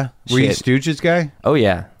rawest. Yeah. Were you a Shit. Stooges guy? Oh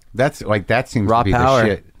yeah, That seems Raw to be power. the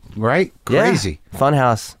shit. Right? Crazy. Yeah.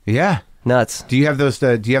 Funhouse, Yeah. nuts. Do you have those,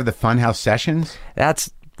 do you have the Funhouse sessions?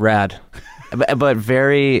 That's rad, but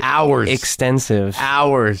very Hours. extensive.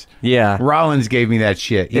 Hours. Yeah. Rollins gave me that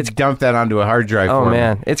shit. He dumped that onto a hard drive Oh for me.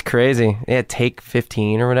 man, it's crazy. Yeah, take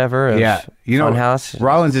 15 or whatever. Of Yeah, you know, Funhouse.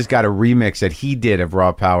 Rollins has got a remix that he did of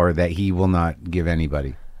Raw Power that he will not give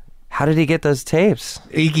anybody. How did he get those tapes?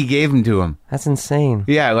 Iggy gave them to him. That's insane.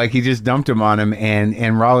 Yeah, like he just dumped them on him,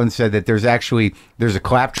 and Rollins said that there's a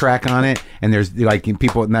clap track on it, and there's like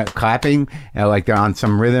people not clapping, like they're on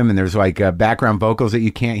some rhythm, and there's like background vocals that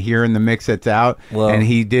you can't hear in the mix that's out. Whoa. And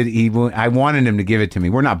I wanted him to give it to me.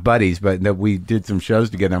 We're not buddies, but that we did some shows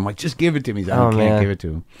together. I'm like, just give it to me. He's like, I can't man. give it to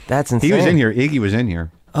him. That's insane. He was in here. Iggy was in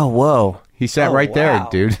here. Oh, whoa. He sat Oh, right there, wow.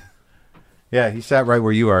 dude. Yeah, he sat right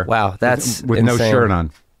where you are. Wow, that's with no insane. shirt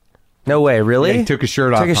on. No way, really? Yeah, he took his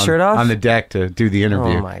shirt off. Took his shirt off on the deck to do the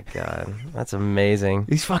interview. Oh my god, that's amazing.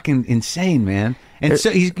 He's fucking insane, man. And so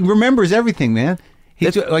he remembers everything, man.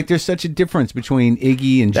 He's like, there's such a difference between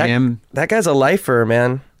Iggy and Jim. That guy's a lifer,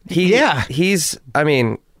 man. He's. I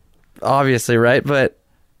mean, obviously, right? But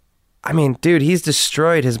I mean, dude, he's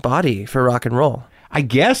destroyed his body for rock and roll. I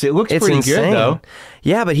guess it looks It's pretty insane. good though.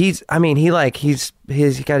 Yeah, but he's got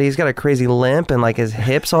a crazy limp and like his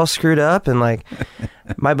hips all screwed up and like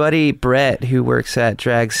my buddy Brett, who works at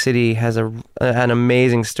Drag City, has an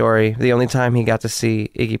amazing story. The only time he got to see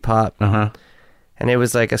Iggy Pop, and it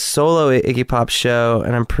was like a solo Iggy Pop show,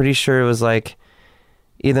 and I'm pretty sure it was like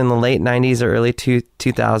either in the late 90s or early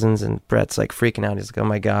 2000s, and Brett's like freaking out. He's like, oh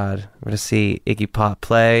my god, I'm gonna see Iggy Pop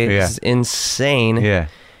play. Yeah. This is insane. Yeah.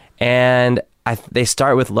 And they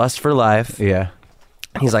start with Lust for Life. Yeah.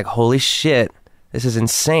 He's like, holy shit, this is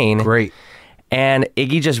insane. Great. And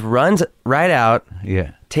Iggy just runs right out,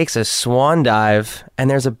 Yeah. takes a swan dive, and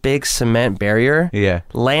there's a big cement barrier. Yeah.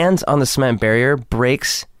 Lands on the cement barrier,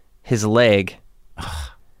 breaks his leg,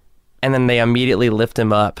 and then they immediately lift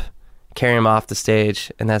him up, carry him off the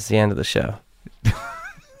stage, and that's the end of the show.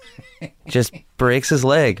 Just breaks his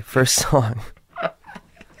leg, first song.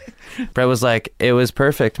 Brett was like, it was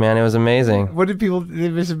perfect, man. It was amazing. What did people? They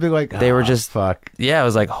must have been like. They were just fuck. Yeah, it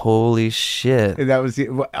was like, holy shit. And that was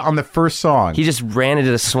on the first song. He just ran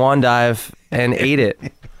into a swan dive and ate it.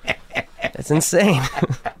 That's insane.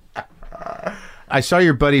 I saw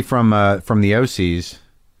your buddy from the OCs.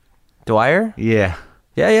 Dwyer? Yeah.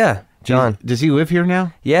 Yeah. John. Does he live here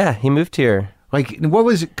now? Yeah, he moved here. Like, what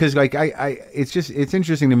was it? Because like it's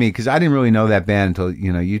interesting to me because I didn't really know that band until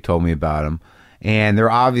you told me about them. And they're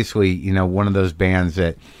obviously, one of those bands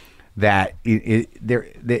there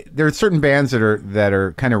are certain bands that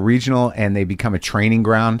are kind of regional and they become a training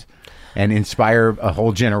ground and inspire a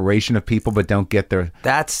whole generation of people, but don't get their.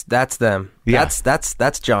 That's them. Yeah.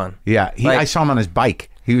 That's John. Yeah, I saw him on his bike.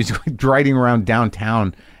 He was riding around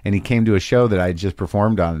downtown, and he came to a show that I had just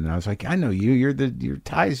performed on, and I was like, "I know you. You're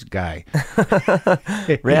Ty's guy."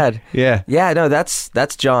 Rad. Yeah. Yeah. No, that's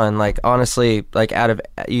John. Like honestly, like out of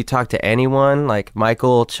you talk to anyone, like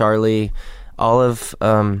Michael, Charlie, all of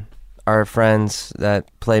our friends that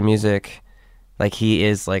play music, like he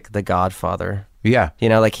is like the Godfather. Yeah.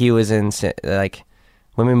 Like he was in like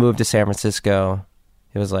when we moved to San Francisco,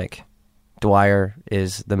 it was like Dwyer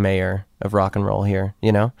is the mayor of rock and roll here,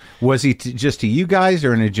 Was he just to you guys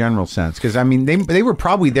or in a general sense? Because, I mean, they were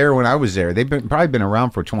probably there when I was there. They've probably been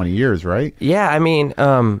around for 20 years, right? Yeah, I mean,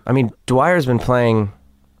 Dwyer's been playing,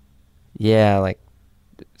 like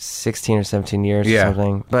 16 or 17 years or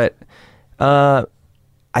something. But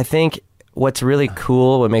I think what's really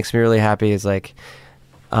cool, what makes me really happy is like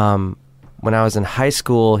when I was in high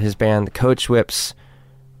school, his band, the Coach Whips,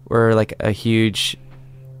 were like a huge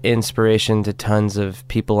inspiration to tons of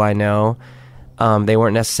people I know. They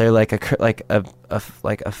weren't necessarily like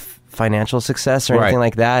a financial success or anything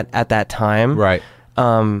like that at that time. Right.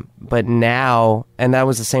 But now, and that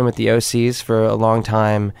was the same with the OCs for a long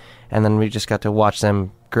time, and then we just got to watch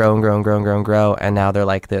them grow and grow and grow and grow and grow, and now they're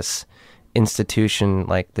like this institution,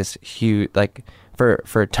 like this huge, like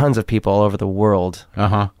for tons of people all over the world.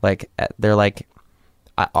 Like they're like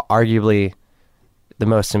arguably the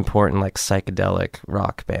most important like psychedelic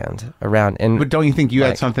rock band around. And but don't you think you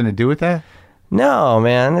had something to do with that? No,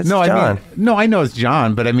 man, it's John. I know it's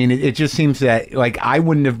John, but I mean, it just seems that like I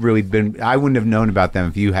wouldn't have known about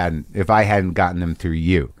them if I hadn't gotten them through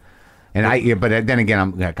you. And but then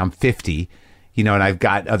again, I'm 50, and I've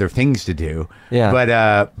got other things to do. Yeah.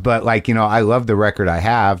 But like, I love the record I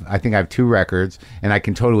have. I think I have 2 records, and I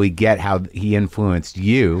can totally get how he influenced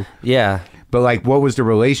you. Yeah. But like, what was the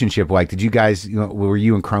relationship like? Did you guys, were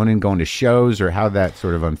you and Cronin going to shows, or how'd that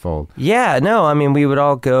sort of unfold? Yeah, no, I mean, we would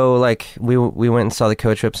all go, like, we went and saw the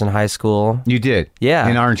Coach Whips in high school. You did? Yeah.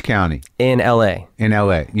 In Orange County? In L.A. In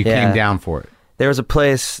L.A. You came down for it? There's a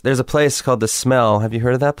place called The Smell. Have you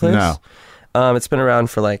heard of that place? No. It's been around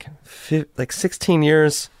for like 16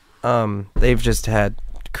 years. They've just had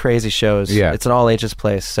crazy shows. Yeah. It's an all ages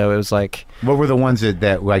place, so it was like... What were the ones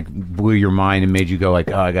that like blew your mind and made you go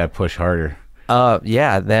like, oh, I gotta push harder?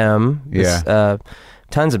 Yeah, them. Yeah.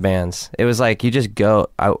 Tons of bands. It was like you just go.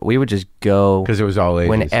 We would just go Because it was all ages.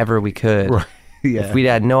 whenever we could. Right. Yeah. If we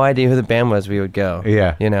had no idea who the band was, we would go.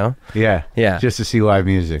 Yeah. You know? Yeah. Yeah. Just to see live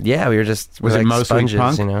music. Yeah, we were just Was we're it like mostly sponges,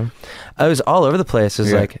 punk? you know? It was all over the place. It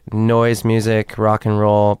was Yeah. like noise music, rock and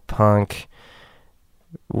roll, punk,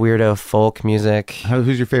 weirdo folk music.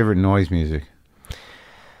 Who's your favorite noise music?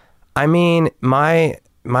 I mean, my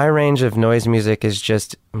range of noise music is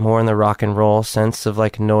just more in the rock and roll sense of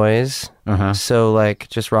like noise. Uh-huh. So like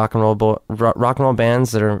just rock and roll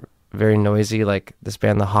bands that are very noisy, like this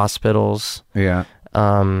band The Hospitals. Yeah.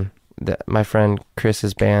 My friend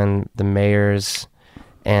Chris's band The Mayors,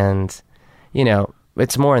 and you know,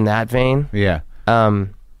 it's more in that vein. Yeah.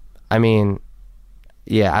 I mean,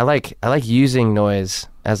 yeah, I like using noise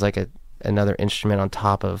as like another instrument on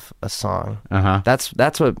top of a song. Uh-huh.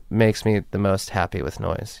 That's what makes me the most happy with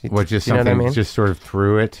noise. What, just you know something what I mean? just sort of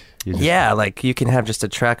through it? You just- Yeah, like you can have just a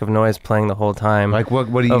track of noise playing the whole time. Like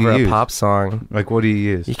what do you over use? a pop song. Like what do you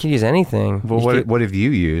use? You can use anything. Well, what have you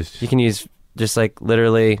used? You can use just like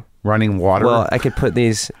literally. Running water? Well, I could put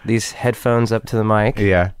these headphones up to the mic.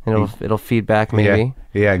 Yeah. And it'll feed back maybe.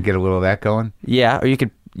 Yeah, and get a little of that going. Yeah, or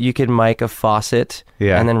you could mic a faucet.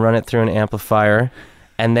 Yeah. And then run it through an amplifier,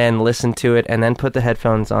 and then listen to it, and then put the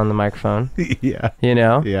headphones on the microphone. Yeah. You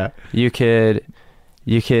know. Yeah. You could.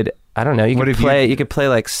 I don't know. You What could if you- play. You could play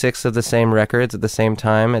like 6 of the same records at the same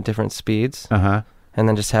time at different speeds, Uh-huh. and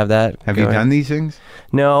then just have that. Have you going. done these things?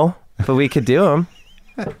 No, but we could do them.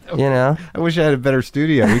 You know, I wish I had a better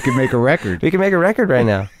studio. We could make a record. we could make a record right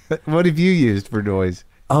now. What have you used for noise?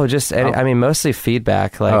 Oh, just I mean, mostly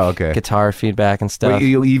feedback, like okay. guitar feedback and stuff. Wait,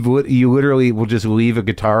 you literally will just leave a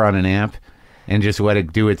guitar on an amp and just let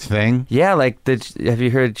it do its thing? Yeah, like have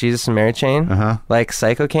you heard Jesus and Mary Chain? Uh-huh. Like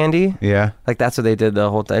Psycho Candy? Yeah. Like that's what they did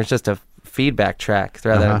the whole time. It's just a feedback track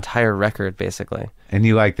throughout that Uh-huh. entire record, basically. And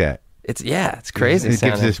you like that? It's crazy. It gives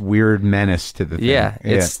sounding. this weird menace to the thing. Yeah,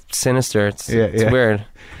 it's sinister. It's weird.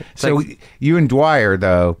 It's So like, you and Dwyer,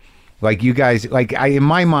 though, like you guys, like in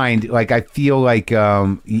my mind, like I feel like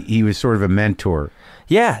he was sort of a mentor.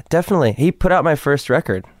 yeah, definitely. He put out my first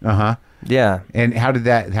record. Uh-huh. Yeah. And how did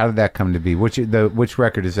that come to be? Which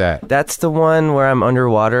record is that? That's the one where I'm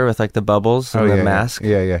underwater with like the bubbles and the yeah, mask.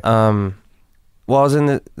 Yeah. Well, I was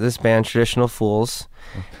in this band, Traditional Fools.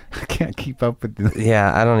 I can't keep up with the...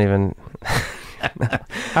 Yeah, I don't even...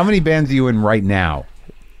 How many bands are you in right now?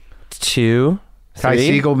 2, 3. Ty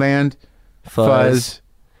Segall Band, Fuzz.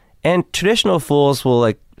 And Traditional Fools will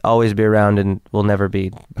like always be around and will never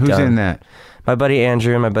be Who's done. in that? My buddy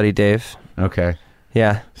Andrew and my buddy Dave. Okay.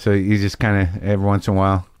 Yeah. So you just kind of every once in a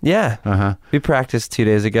while. Yeah. Uh-huh. We practiced 2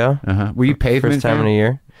 days ago. Uh-huh. Were you Pavement First time fan? in a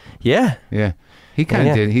year. Yeah. Yeah. He kind of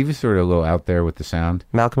Yeah. did. He was sort of a little out there with the sound.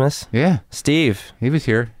 Malcolmus. Yeah. Steve. He was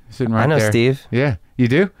here. Sitting right I know there. Steve. Yeah. You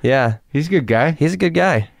do? Yeah. He's a good guy. He's a good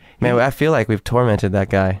guy. Man, I feel like we've tormented that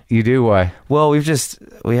guy. You do? Why? Well,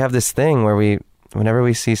 we have this thing where whenever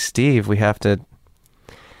we see Steve, we have to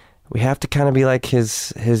kind of be like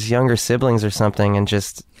his younger siblings or something and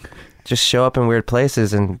just show up in weird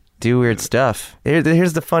places and do weird stuff.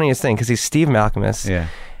 Here's the funniest thing, because he's Steve Malcolmus. Yeah.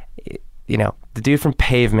 You know, the dude from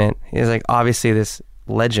Pavement is like obviously this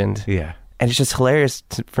legend. Yeah. And it's just hilarious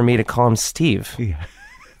for me to call him Steve. Yeah.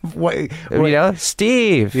 What? You know,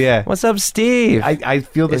 Steve. Yeah. What's up, Steve? I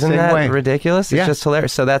feel the Isn't same that way. ridiculous? It's Yeah. just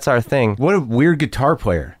hilarious. So that's our thing. What a weird guitar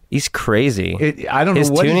player. He's crazy. I don't His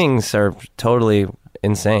know what tunings are totally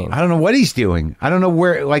insane. I don't know what he's doing. I don't know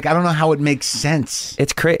where. Like I don't know how it makes sense.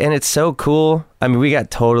 It's crazy, and it's so cool. I mean, we got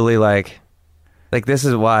totally like this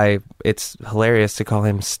is why it's hilarious to call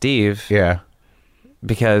him Steve. Yeah.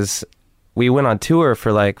 Because we went on tour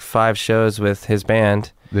for like 5 shows with his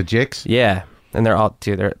band. The Jicks. Yeah, and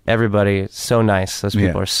everybody is so nice. Those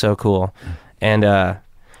people Yeah. are so cool, and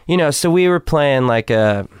you know, so we were playing like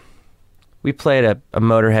we played a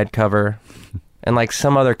Motorhead cover, and like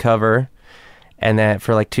some other cover, and then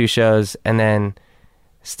for like 2 shows, and then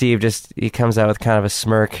Steve he comes out with kind of a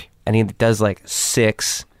smirk, and he does like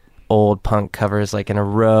 6 old punk covers like in a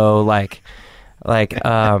row, like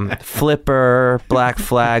Flipper, Black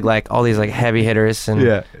Flag, like all these like heavy hitters, and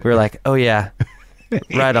Yeah. we were like, oh yeah,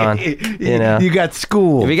 right on, you know. You got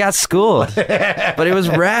schooled. We got schooled, but it was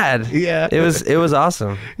rad. Yeah. it was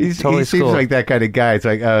awesome. He Totally seems schooled. like that kind of guy. It's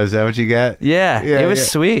like, oh, is that what you got? Yeah, Yeah, it was yeah.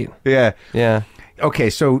 sweet. Yeah. Yeah. Okay,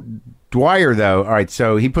 so Dwyer though, all right,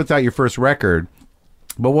 so he puts out your first record.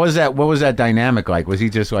 But what was that dynamic like? Was he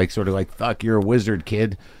just like sort of like, fuck, you're a wizard,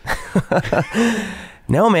 kid?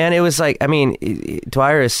 No, man, it was like, I mean,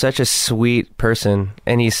 Dwyer is such a sweet person,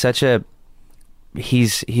 and he's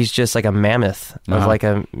just like a mammoth of Uh-huh. like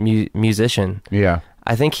a musician. Yeah.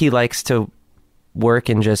 I think he likes to work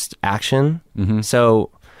in just action. So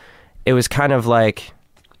it was kind of like,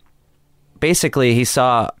 basically he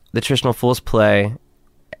saw the Traditional Fools play,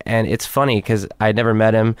 and it's funny because I'd never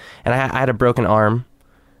met him, and I had a broken arm,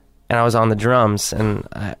 and I was on the drums, and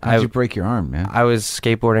How'd you break your arm, man? I was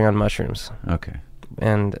skateboarding on mushrooms. Okay.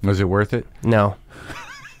 And Was it worth it? no,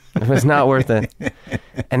 it was not worth it.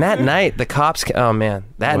 And that night, the cops, oh man,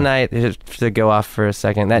 that What? night, just to go off for a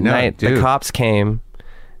second, that No, night, dude. the cops came,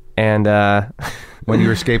 and When you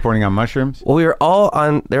were skateboarding on mushrooms? well, we were all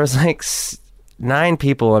on, there was like 9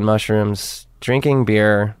 people on mushrooms drinking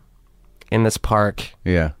beer in this park,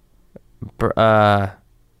 Yeah.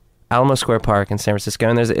 Alamo Square Park in San Francisco,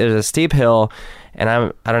 and there's a steep hill, and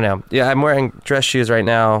I don't know. Yeah, I'm wearing dress shoes right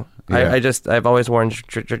now. Yeah. I've always worn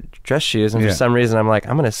dress shoes, and Yeah. for some reason I'm like,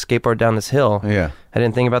 I'm gonna skateboard down this hill. Yeah. I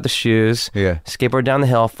didn't think about the shoes. Yeah. Skateboard down the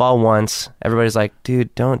hill, fall once. Everybody's like,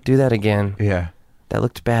 dude, don't do that again. Yeah. That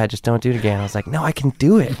looked bad. Just don't do it again. I was like, no, I can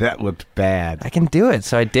do it. That looked bad. I can do it.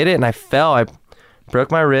 So I did it, and I fell. I broke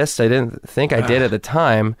my wrist. I didn't think I did at the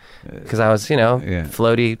time because I was, Yeah.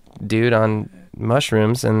 floaty dude on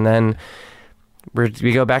mushrooms. And then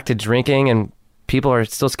we go back to drinking, and people are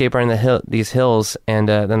still skateboarding these hills. And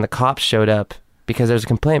then the cops showed up because there was a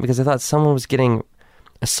complaint because I thought someone was getting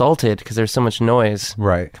assaulted because there's so much noise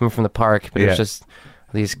Right. coming from the park. But it Yeah. was just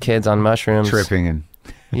these kids on mushrooms. Tripping and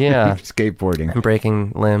Yeah. skateboarding. And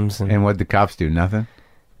breaking limbs. And what'd the cops do? Nothing?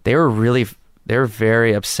 They were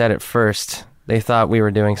very upset at first. They thought we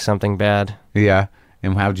were doing something bad. Yeah.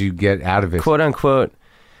 And how'd you get out of it? Quote unquote,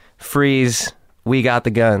 freeze, we got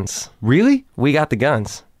the guns. Really? We got the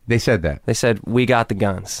guns. They said that. They said, we got the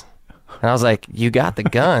guns. And I was like, you got the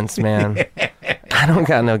guns, man. I don't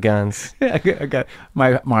got no guns. I got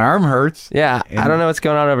my arm hurts. Yeah, I don't know what's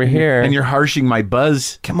going on over here. And you're harshing my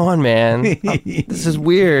buzz. Come on, man. This is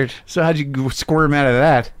weird. So how'd you squirm out of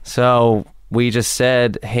that? So we just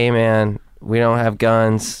said, hey, man, we don't have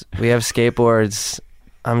guns. We have skateboards.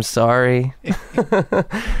 I'm sorry.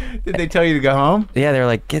 Did they tell you to go home? Yeah, they were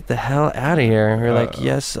like, get the hell out of here. We were like,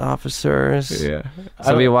 yes, officers. Yeah.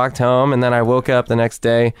 So we walked home, and then I woke up the next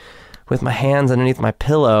day with my hands underneath my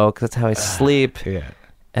pillow because that's how I sleep. Yeah.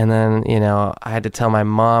 And then, I had to tell my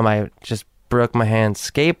mom I just broke my hand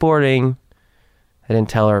skateboarding. I didn't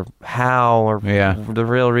tell her how or Yeah. the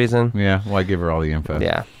real reason. Yeah. Well, I give her all the info.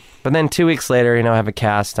 Yeah. But then 2 weeks later, I have a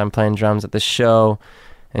cast. I'm playing drums at the show,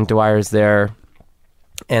 and Dwyer's there.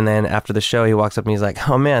 And then after the show, he walks up and he's like,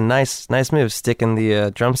 "Oh man, nice move, sticking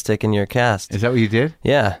the drumstick in your cast." Is that what you did?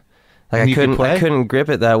 Yeah, like And you could play? I couldn't grip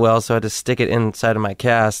it that well, so I had to stick it inside of my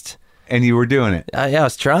cast. And you were doing it. Yeah, I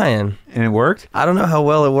was trying. And it worked? I don't know how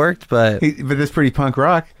well it worked, but But that's pretty punk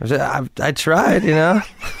rock. I tried.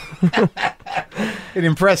 It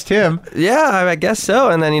impressed him. Yeah, I guess so.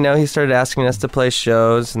 And then he started asking us to play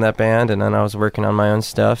shows in that band, and then I was working on my own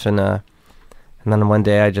stuff, and then one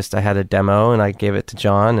day I had a demo and I gave it to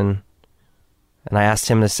John, and I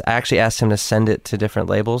actually asked him to send it to different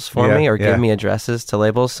labels for Yeah, me or yeah. give me addresses to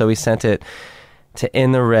labels. So we sent it to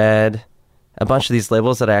In the Red, a bunch of these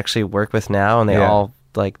labels that I actually work with now, and they Yeah. all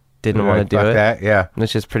didn't want to do Fuck it, that. Yeah.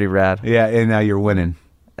 which is pretty rad. Yeah. And now you're winning.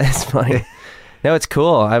 It's funny. No, it's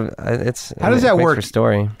cool. It's How does that makes work? for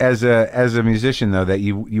story? As a musician, though, that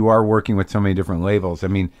you are working with so many different labels. I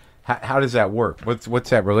mean, how does that work? What's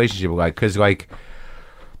that relationship like? Because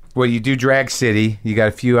well, you do Drag City. You got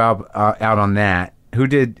a few out on that. Who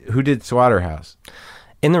did Slaughterhouse?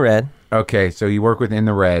 In the Red. Okay, so you work with In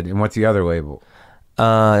the Red, and what's the other label?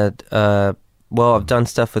 Well, I've done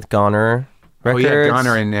stuff with Goner Records. Oh yeah,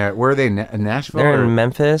 Goner in where are they? In Nashville? They're or- in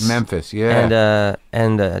Memphis. Memphis, yeah.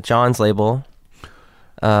 And John's label,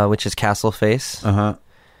 which is Castle Face, and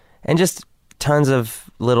just tons of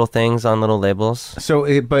little things on little labels.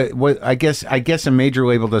 So, but what I guess a major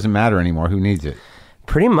label doesn't matter anymore. Who needs it?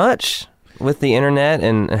 Pretty much with the internet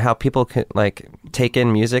and how people could take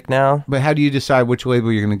in music now. But how do you decide which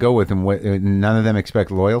label you're going to go with, and none of them expect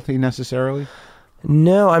loyalty necessarily?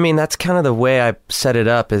 No, I mean that's kind of the way I set it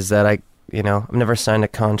up. Is that I've never signed a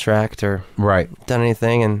contract or Right. done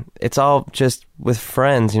anything, and it's all just with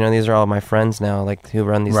friends. These are all my friends now, who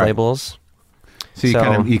run these Right. labels. So you So-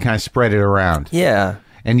 kind of spread it around. Yeah.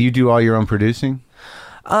 And you do all your own producing?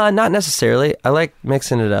 Not necessarily. I like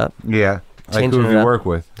mixing it up. Yeah. Like Changing who do it you up. work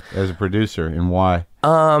with as a producer, and why?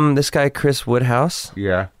 This guy Chris Woodhouse.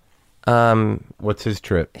 Yeah. What's his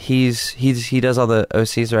trip? He does all the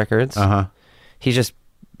OC's records. Uh-huh. He just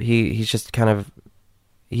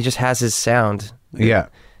has his sound. Yeah.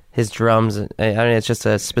 His drums. I mean, it's just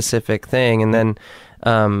a specific thing. And then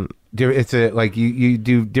It's a like you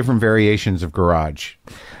do different variations of garage.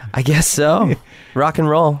 I guess so. Rock and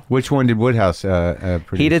roll. Which one did Woodhouse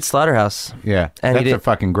produce? He did Slaughterhouse. Yeah, And he that's a did-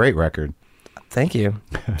 fucking great record. Thank you.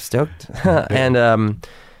 I'm stoked. And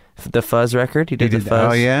the Fuzz record. He did the did-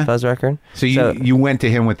 Fuzz. oh, yeah? Fuzz record. So you went to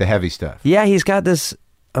him with the heavy stuff. Yeah, he's got this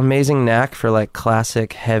amazing knack for like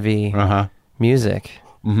classic heavy Uh-huh. music.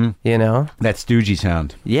 Mm-hmm. You know? That Stoogie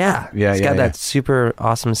sound. Yeah. Yeah, He's yeah, got yeah. that super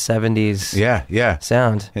awesome 70s Yeah.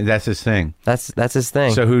 sound. And that's his thing. That's his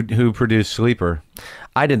thing. So who produced Sleeper?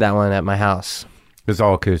 I did that one at my house. It's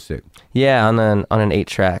all acoustic. Yeah, on an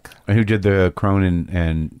 8-track. And who did the Cronin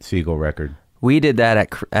and Siegel record? We did that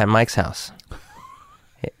at Mike's house.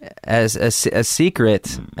 As a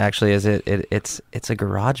secret, actually, is it's a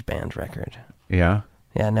garage band record. Yeah.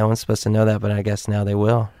 Yeah, no one's supposed to know that, but I guess now they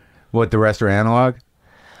will. What, the rest are analog?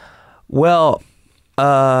 Well,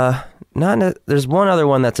 there's one other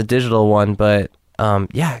one that's a digital one, but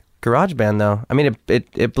yeah, GarageBand though. I mean,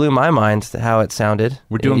 it blew my mind how it sounded.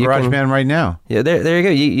 We're doing GarageBand right now. Yeah, there you go.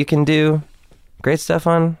 You can do great stuff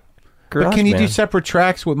on GarageBand. But can you do separate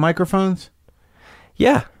tracks with microphones?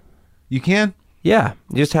 Yeah, You can? yeah.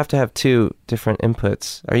 You just have to have two different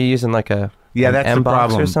inputs. Are you using like an That's the M-box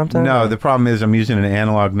problem. or something? No, the problem is I'm using an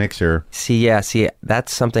analog mixer. See,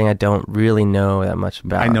 that's something I don't really know that much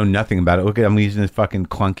about. I know nothing about it. Look at I'm using this fucking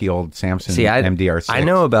clunky old Samson MDR6. I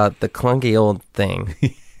know about the clunky old thing, but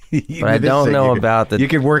I This don't thing, know you about the. You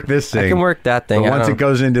can work this thing. I can work that thing. But I once don't- it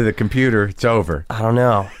goes into the computer, it's over. I don't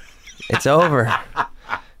know. It's over.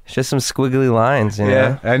 It's just some squiggly lines, you know?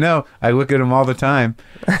 Yeah, I know. I look at them all the time.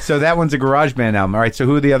 So that one's a GarageBand album. All right, so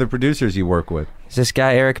who are the other producers you work with? It's this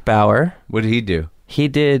guy Eric Bauer. What did he do? He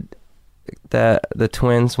did the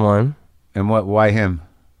Twins one. And why him?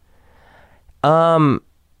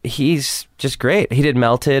 He's just great. He did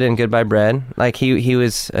Melted and Goodbye Bread. Like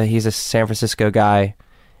he's a San Francisco guy,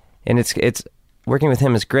 and it's working with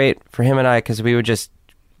him is great for him and I because we would just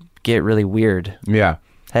get really weird. Yeah.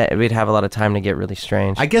 We'd have a lot of time to get really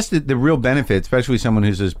strange. I guess the real benefit, especially someone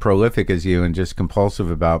who's as prolific as you and just compulsive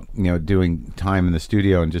about, doing time in the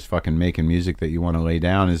studio and just fucking making music that you want to lay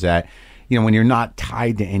down is that, when you're not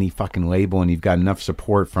tied to any fucking label and you've got enough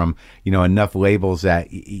support from, enough labels that,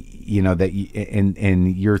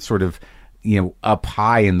 and you're sort of, up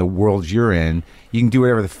high in the world you're in, you can do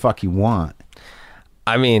whatever the fuck you want.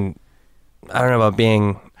 I mean, I don't know about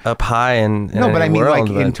being up high in No, but I mean, world,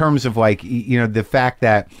 like, in terms of, like, the fact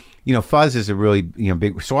that, Fuzz is a really,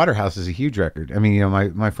 big... Slaughterhouse is a huge record. I mean,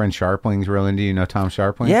 my friend Sharpling's real into, Tom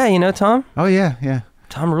Sharpling? Yeah, you know Tom? Oh, yeah.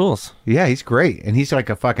 Tom rules. Yeah, he's great. And he's like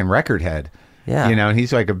a fucking record head. Yeah. And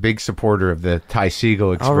he's like a big supporter of the Ty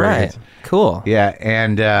Segall experience. All right. Cool. Yeah,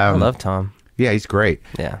 and... I love Tom. Yeah, he's great.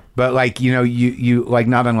 Yeah. But, like, you like,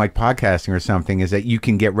 not unlike podcasting or something, is that you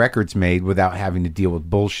can get records made without having to deal with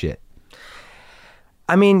bullshit.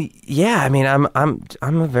 I mean, yeah. I mean,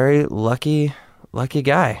 I'm a very lucky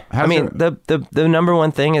guy. How's the number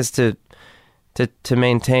one thing is to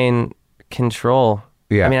maintain control.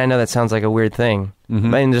 Yeah. I mean, I know that sounds like a weird thing, but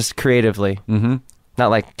I mean, just creatively, not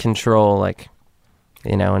like control, like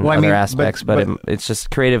in other aspects, but it's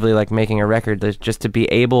just creatively, like making a record. There's just to be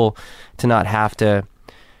able to not have to.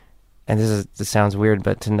 And this sounds weird,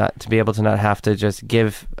 but to be able to not have to just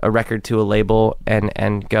give a record to a label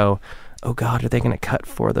and go, oh God, are they going to cut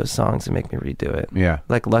 4 of those songs and make me redo it? Yeah.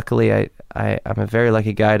 Like, luckily, I'm a very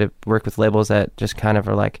lucky guy to work with labels that just kind of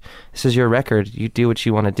are like, this is your record. You do what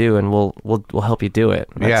you want to do, and we'll help you do it.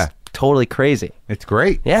 That's totally crazy. It's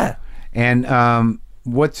great. Yeah. And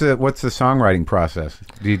what's the songwriting process?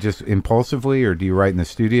 Do you just impulsively, or do you write in the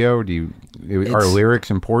studio, or are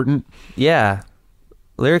lyrics important? Yeah.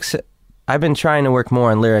 Lyrics, I've been trying to work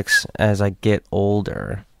more on lyrics as I get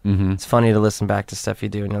older. Mm-hmm. It's funny to listen back to stuff you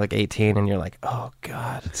do when you're like 18 and you're like, oh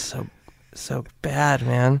God, it's so bad,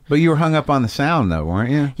 man. But you were hung up on the sound, though, weren't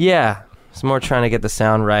you? Yeah. It's more trying to get the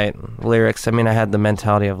sound right. Lyrics, I mean, I had the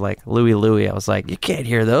mentality of like Louie Louie. I was like, you can't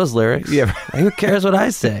hear those lyrics. Yeah. Like, who cares what I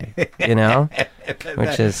say?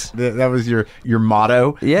 Which is... That was your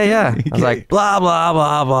motto? Yeah. I was like, blah, blah,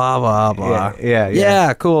 blah, blah, blah, blah. Yeah.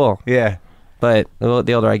 Yeah, cool. Yeah. But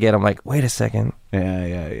the older I get, I'm like, wait a second.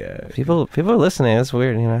 Yeah. People are listening. It's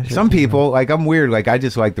weird, Some people, like, I'm weird. Like, I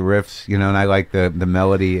just like the riffs, and I like the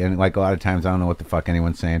melody. And, like, a lot of times I don't know what the fuck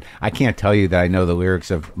anyone's saying. I can't tell you that I know the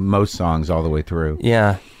lyrics of most songs all the way through.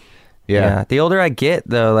 Yeah. The older I get,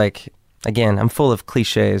 though, like, again, I'm full of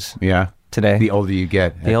cliches. Yeah. Today. The older you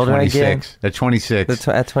get. The older 26. I get. At 26.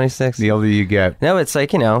 At 26. The older you get. No, it's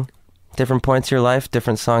like, different points of your life,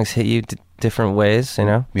 different songs hit you different ways,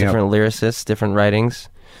 different lyricists, different writings,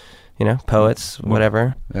 poets,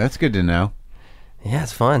 whatever. That's good to know. Yeah,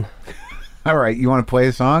 it's fun. All right, you want to play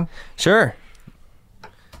a song? Sure.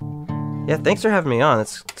 Yeah, thanks for having me on.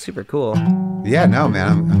 It's super cool. Yeah, no,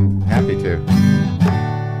 man, I'm happy to.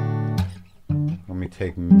 Let me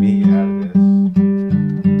take me out of this.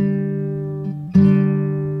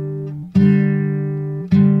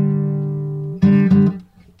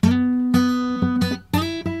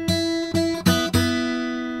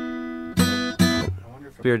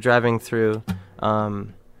 We were driving through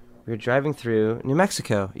New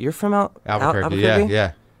Mexico. You're from Albuquerque.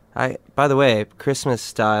 Yeah. By the way, Christmas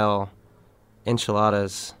style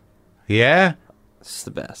enchiladas. Yeah? It's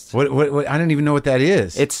the best. What I don't even know what that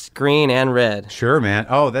is. It's green and red. Sure, man.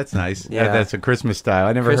 Oh, that's nice. Yeah, Yeah. that's a Christmas style.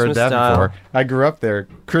 I never heard Christmas that style. before. I grew up there.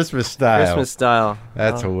 Christmas style. Christmas style.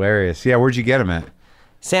 That's hilarious. Yeah, where'd you get them at?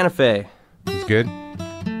 Santa Fe. It's good.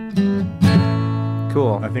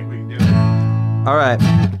 Cool. I think we can do it. All right.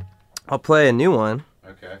 I'll play a new one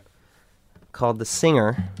Okay. called The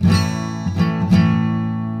Singer.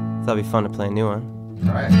 Thought it'd be fun to play a new one.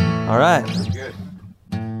 All right. All right. That's good.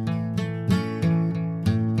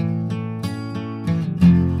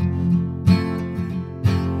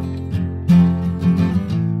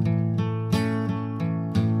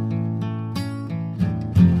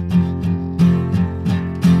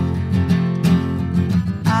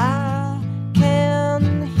 I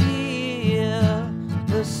can hear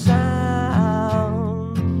the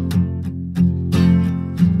sound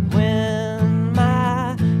when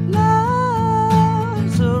my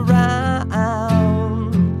love's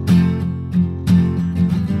around,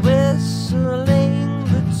 whistling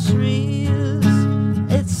the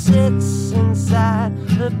trees. It sits inside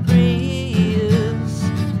the breeze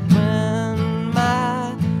when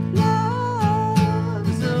my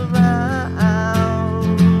love's around.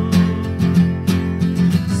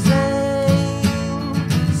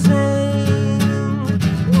 Sing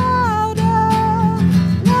louder,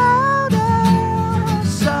 louder,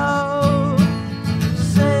 so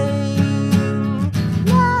sing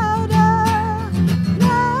louder,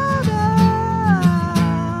 louder.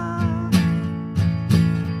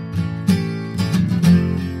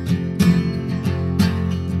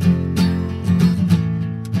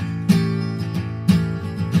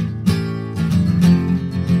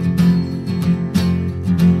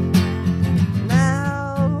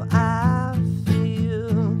 Now I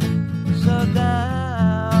feel so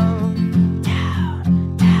down,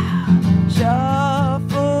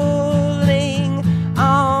 shuffling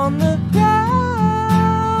on the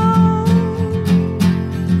ground.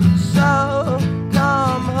 So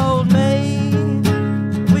come hold me,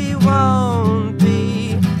 we won't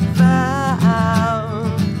be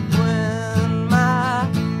found when my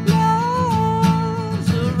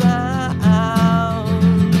love's around.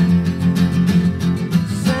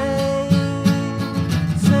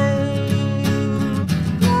 Sing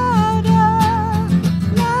louder,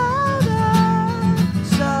 louder,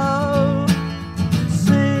 so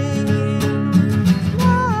sing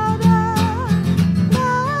louder,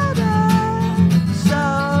 louder, so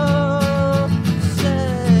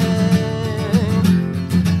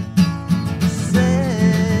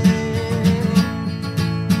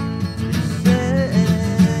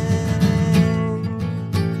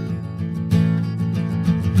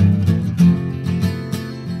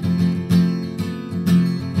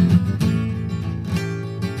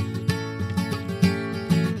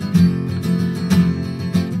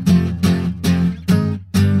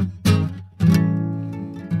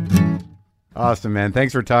Awesome, man.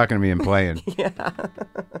 Thanks for talking to me and playing.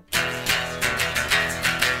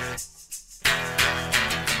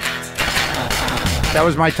 That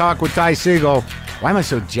was my talk with Ty Segall. Why am I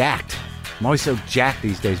so jacked? I'm always so jacked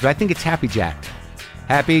these days, but I think it's Happy Jack.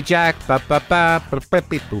 Happy Jack. Ba, ba, ba, ba, ba,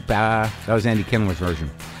 ba, ba, ba. That was Andy Kindler's version.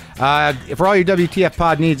 For all your WTF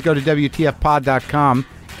Pod needs, go to WTFpod.com.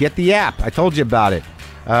 Get the app. I told you about it.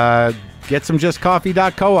 Get some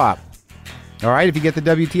justcoffee.coop. All right, if you get the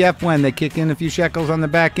WTF one, they kick in a few shekels on the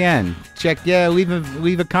back end.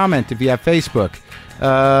 Leave a comment if you have Facebook.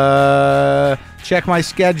 Check my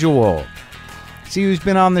schedule. See who's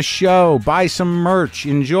been on the show. Buy some merch.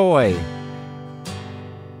 Enjoy.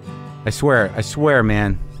 I swear,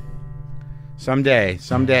 man. Someday.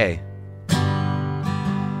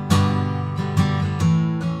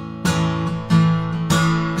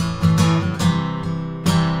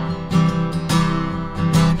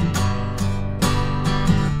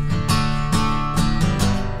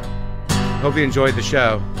 Hope you enjoyed the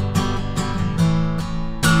show.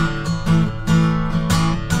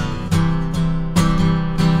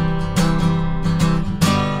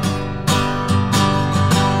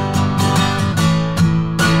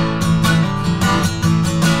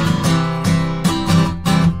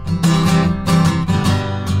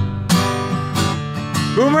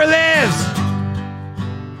 Boomer lives!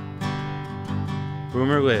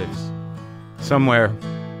 Boomer lives. Somewhere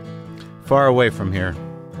far away from here.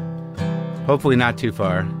 Hopefully not too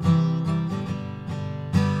far.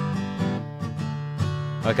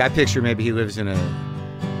 Like, I picture maybe he lives in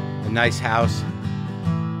a nice house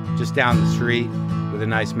just down the street with a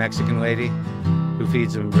nice Mexican lady who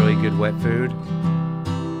feeds him really good wet food.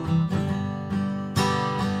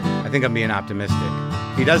 I think I'm being optimistic.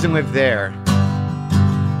 If he doesn't live there,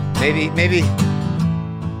 maybe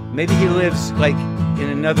he lives like in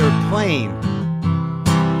another plane.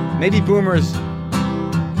 Maybe Boomer's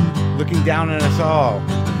looking down on us all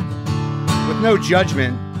with no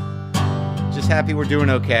judgment, just happy we're doing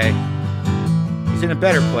okay. He's in a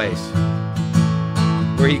better place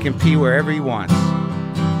where he can pee wherever he wants.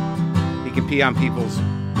 He can pee on people's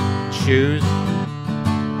shoes,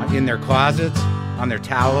 in their closets, on their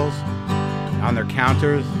towels, on their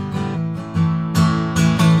counters.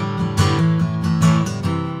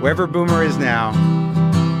 Wherever Boomer is now,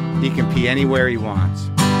 he can pee anywhere he wants.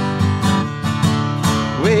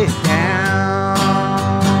 Way down.